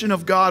mission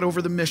of God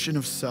over the mission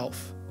of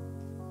self.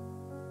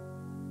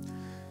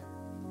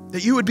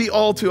 That you would be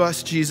all to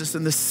us, Jesus,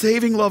 and the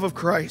saving love of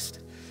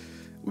Christ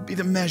would be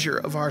the measure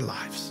of our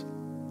lives.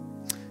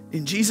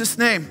 In Jesus'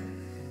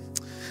 name,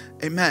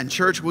 amen.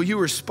 Church, will you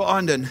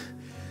respond? And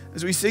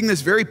as we sing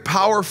this very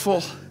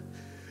powerful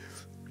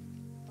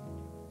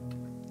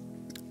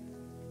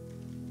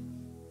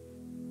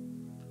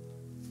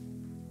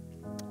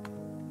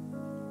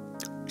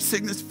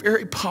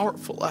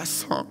last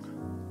song.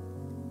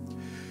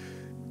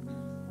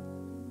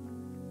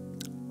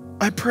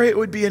 I pray it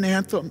would be an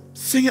anthem.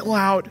 Sing it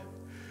loud.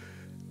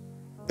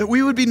 That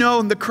we would be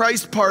known, the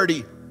Christ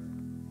Party.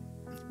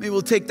 Maybe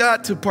we'll take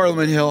that to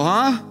Parliament Hill,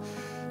 huh?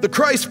 The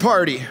Christ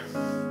Party.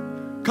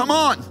 Come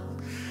on.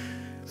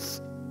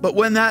 But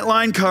when that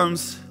line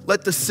comes,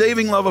 let the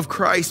saving love of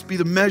Christ be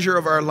the measure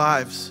of our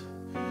lives.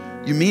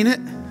 You mean it?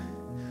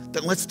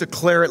 Then let's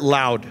declare it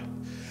loud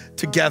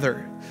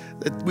together.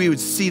 That we would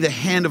see the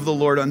hand of the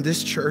Lord on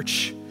this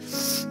church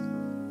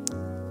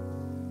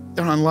and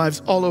on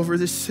lives all over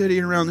this city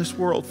and around this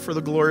world for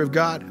the glory of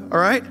God. All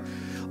right?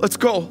 Let's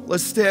go.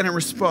 Let's stand and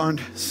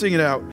respond. Sing it out.